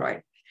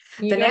thyroid.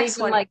 You don't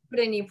even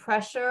put any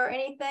pressure or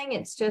anything.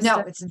 It's just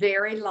it's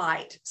very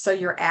light. So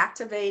you're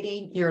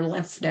activating your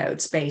lymph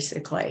nodes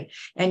basically,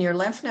 and your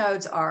lymph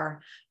nodes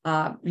are,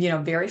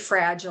 very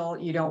fragile.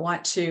 You don't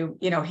want to,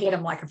 hit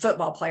them like a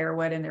football player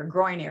would in their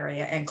groin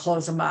area and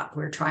close them up.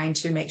 We're trying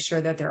to make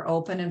sure that they're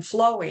open and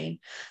flowing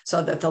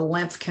so that the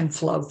lymph can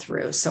flow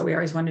through. So we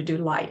always want to do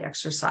light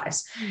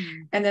exercise.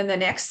 And then the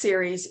next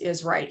series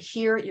is right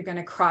here. You're going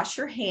to cross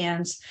your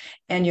hands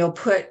and you'll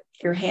put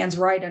your hands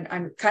right, and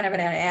I'm kind of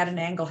going to add an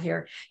angle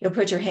here. You'll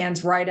put your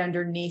hands right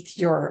underneath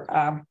your,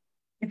 I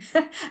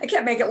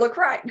can't make it look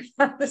right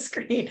on the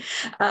screen.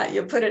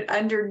 You'll put it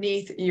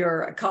underneath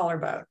your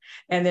collarbone,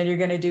 and then you're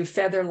going to do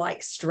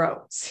feather-like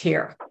strokes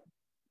here.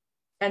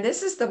 And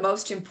this is the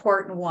most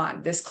important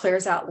one. This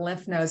clears out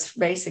lymph nodes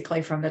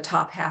basically from the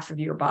top half of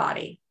your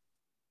body.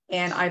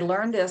 And I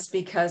learned this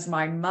because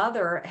my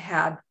mother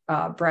had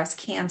breast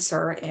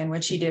cancer, and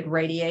when she did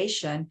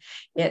radiation,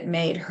 it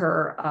made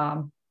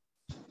her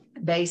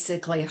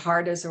basically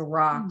hard as a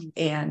rock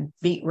and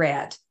beet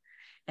red.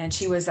 And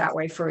she was that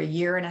way for 1.5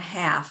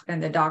 years,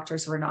 and the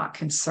doctors were not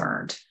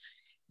concerned.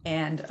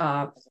 And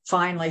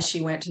finally,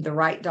 she went to the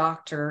right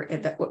doctor.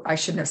 I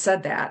shouldn't have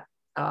said that.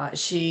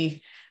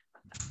 She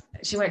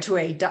went to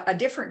a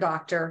different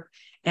doctor,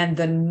 and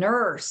the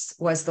nurse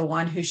was the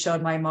one who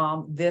showed my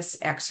mom this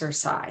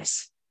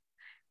exercise.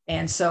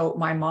 And so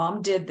my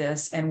mom did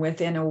this, and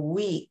within a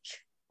week,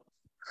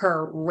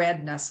 her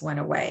redness went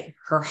away.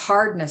 Her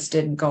hardness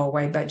didn't go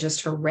away, but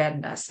just her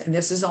redness. And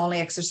this is the only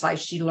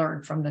exercise she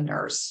learned from the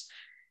nurse.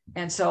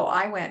 And so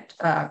I went,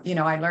 I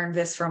learned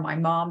this from my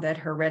mom that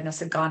her redness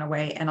had gone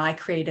away, and I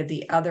created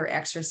the other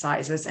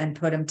exercises and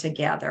put them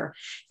together.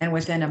 And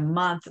within a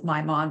month,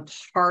 my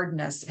mom's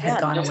hardness had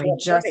gone away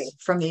just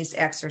from these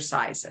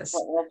exercises.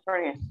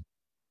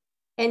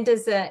 And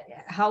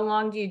how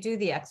long do you do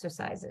the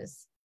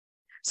exercises?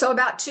 So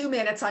about 2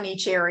 minutes on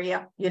each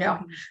area,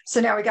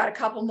 So now we got a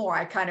couple more.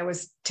 I kind of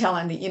was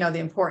telling the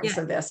importance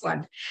of this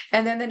one.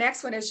 And then the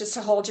next one is just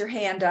to hold your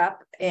hand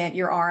up and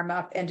your arm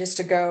up, and just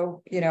to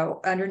go,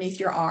 underneath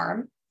your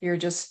arm. You're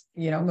just,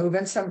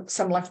 moving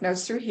some lymph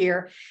nodes through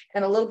here,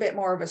 and a little bit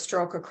more of a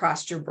stroke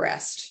across your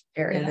breast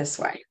area this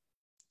way.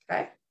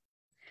 Okay.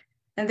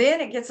 And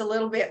then it gets a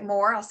little bit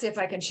more. I'll see if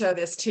I can show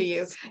this to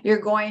you. You're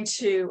going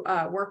to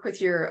work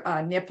with your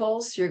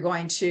nipples. You're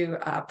going to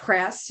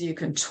press. You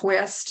can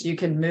twist. You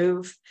can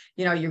move.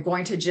 You're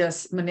going to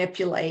just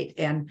manipulate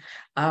and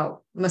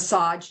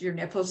massage your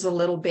nipples a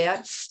little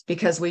bit,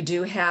 because we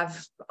do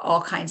have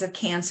all kinds of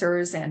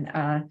cancers and,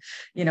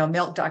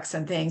 milk ducts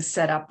and things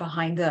set up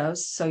behind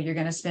those. So you're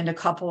going to spend a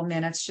couple of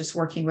minutes just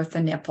working with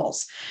the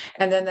nipples.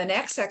 And then the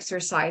next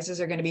exercises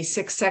are going to be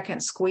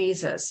 6-second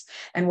squeezes.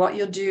 And what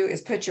you'll do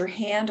is put your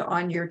hand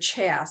on your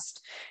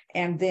chest,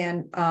 and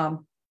then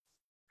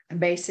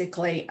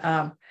basically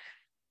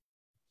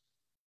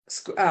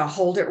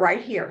hold it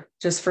right here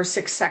just for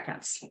 6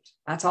 seconds.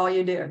 That's all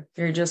you do.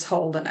 You're just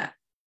holding it.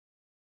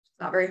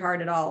 Not very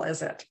hard at all,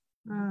 is it?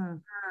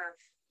 And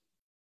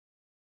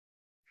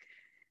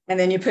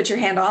then you put your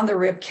hand on the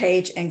rib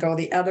cage and go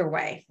the other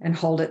way and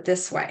hold it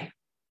this way.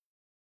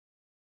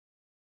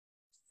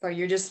 So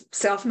you're just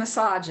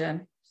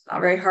self-massaging. It's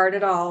not very hard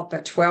at all,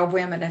 but 12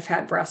 women have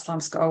had breast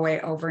lumps go away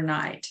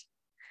overnight.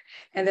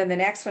 And then the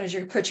next one is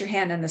you put your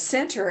hand in the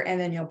center, and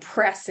then you'll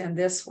press in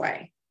this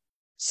way.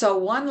 So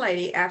one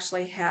lady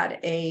actually had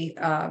a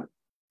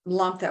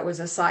lump that was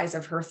the size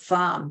of her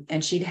thumb,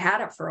 and she'd had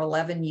it for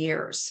 11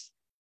 years.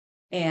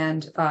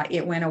 And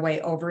it went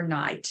away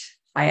overnight.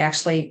 I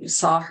actually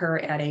saw her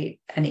at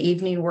an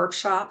evening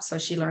workshop. So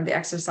she learned the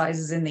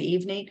exercises in the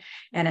evening.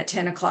 And at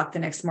 10 o'clock the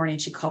next morning,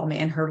 she called me,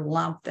 and her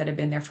lump that had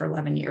been there for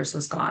 11 years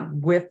was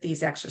gone with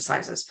these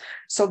exercises.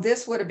 So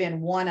this would have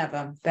been one of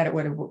them that it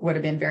would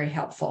have been very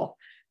helpful,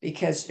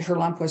 because her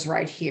lump was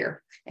right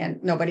here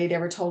and nobody had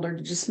ever told her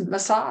to just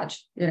massage,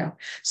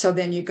 So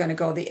then you're going to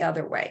go the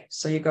other way.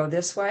 So you go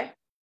this way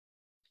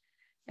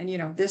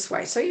and, this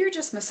way. So you're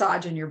just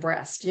massaging your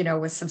breast,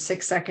 with some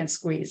 6-second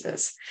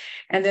squeezes.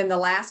 And then the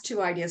last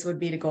two ideas would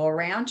be to go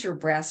around your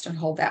breast and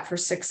hold that for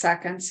 6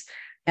 seconds,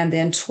 and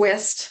then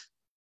twist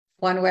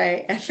one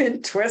way and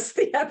then twist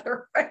the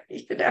other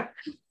way,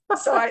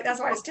 So that's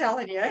why I was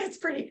telling you, it's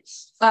pretty,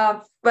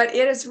 but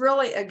it is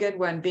really a good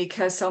one,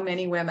 because so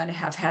many women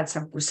have had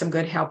some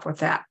good help with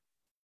that.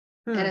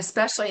 And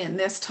especially in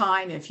this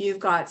time, if you've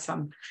got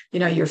some,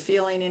 you're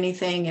feeling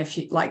anything, if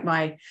you like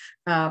my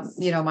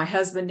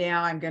husband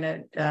now,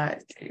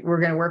 we're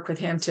going to work with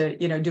him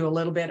to, do a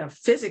little bit of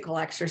physical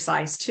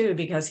exercise too,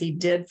 because he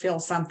did feel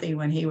something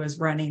when he was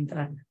running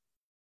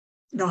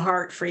the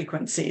heart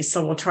frequency.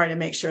 So we'll try to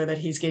make sure that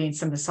he's getting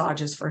some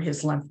massages for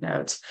his lymph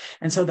nodes.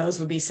 And so those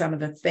would be some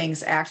of the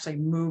things actually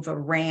move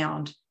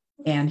around,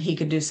 and he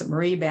could do some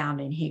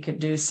rebounding. He could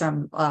do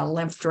some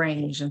lymph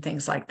drainage and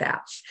things like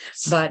that.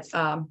 But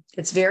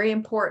it's very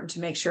important to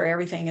make sure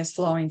everything is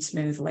flowing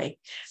smoothly.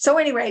 So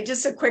anyway,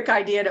 just a quick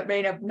idea that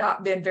may have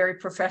not been very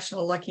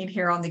professional looking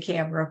here on the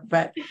camera,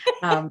 but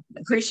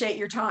appreciate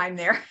your time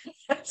there.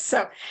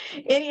 So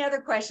any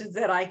other questions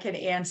that I can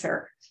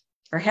answer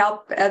or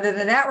help? Other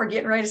than that, we're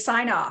getting ready to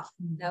sign off.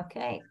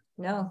 Okay.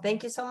 No,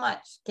 thank you so much.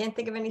 Can't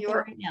think of anything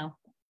right now.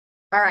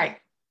 All right.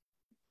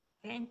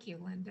 Thank you,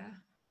 Linda.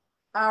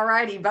 All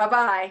righty.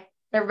 Bye-bye.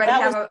 Everybody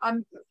have a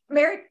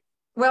Merry.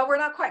 Well, we're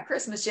not quite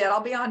Christmas yet. I'll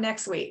be on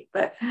next week,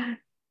 but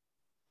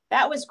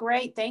that was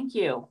great. Thank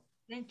you.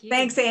 Thank you.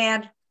 Thanks,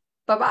 Ann.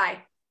 Bye-bye.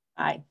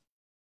 Bye.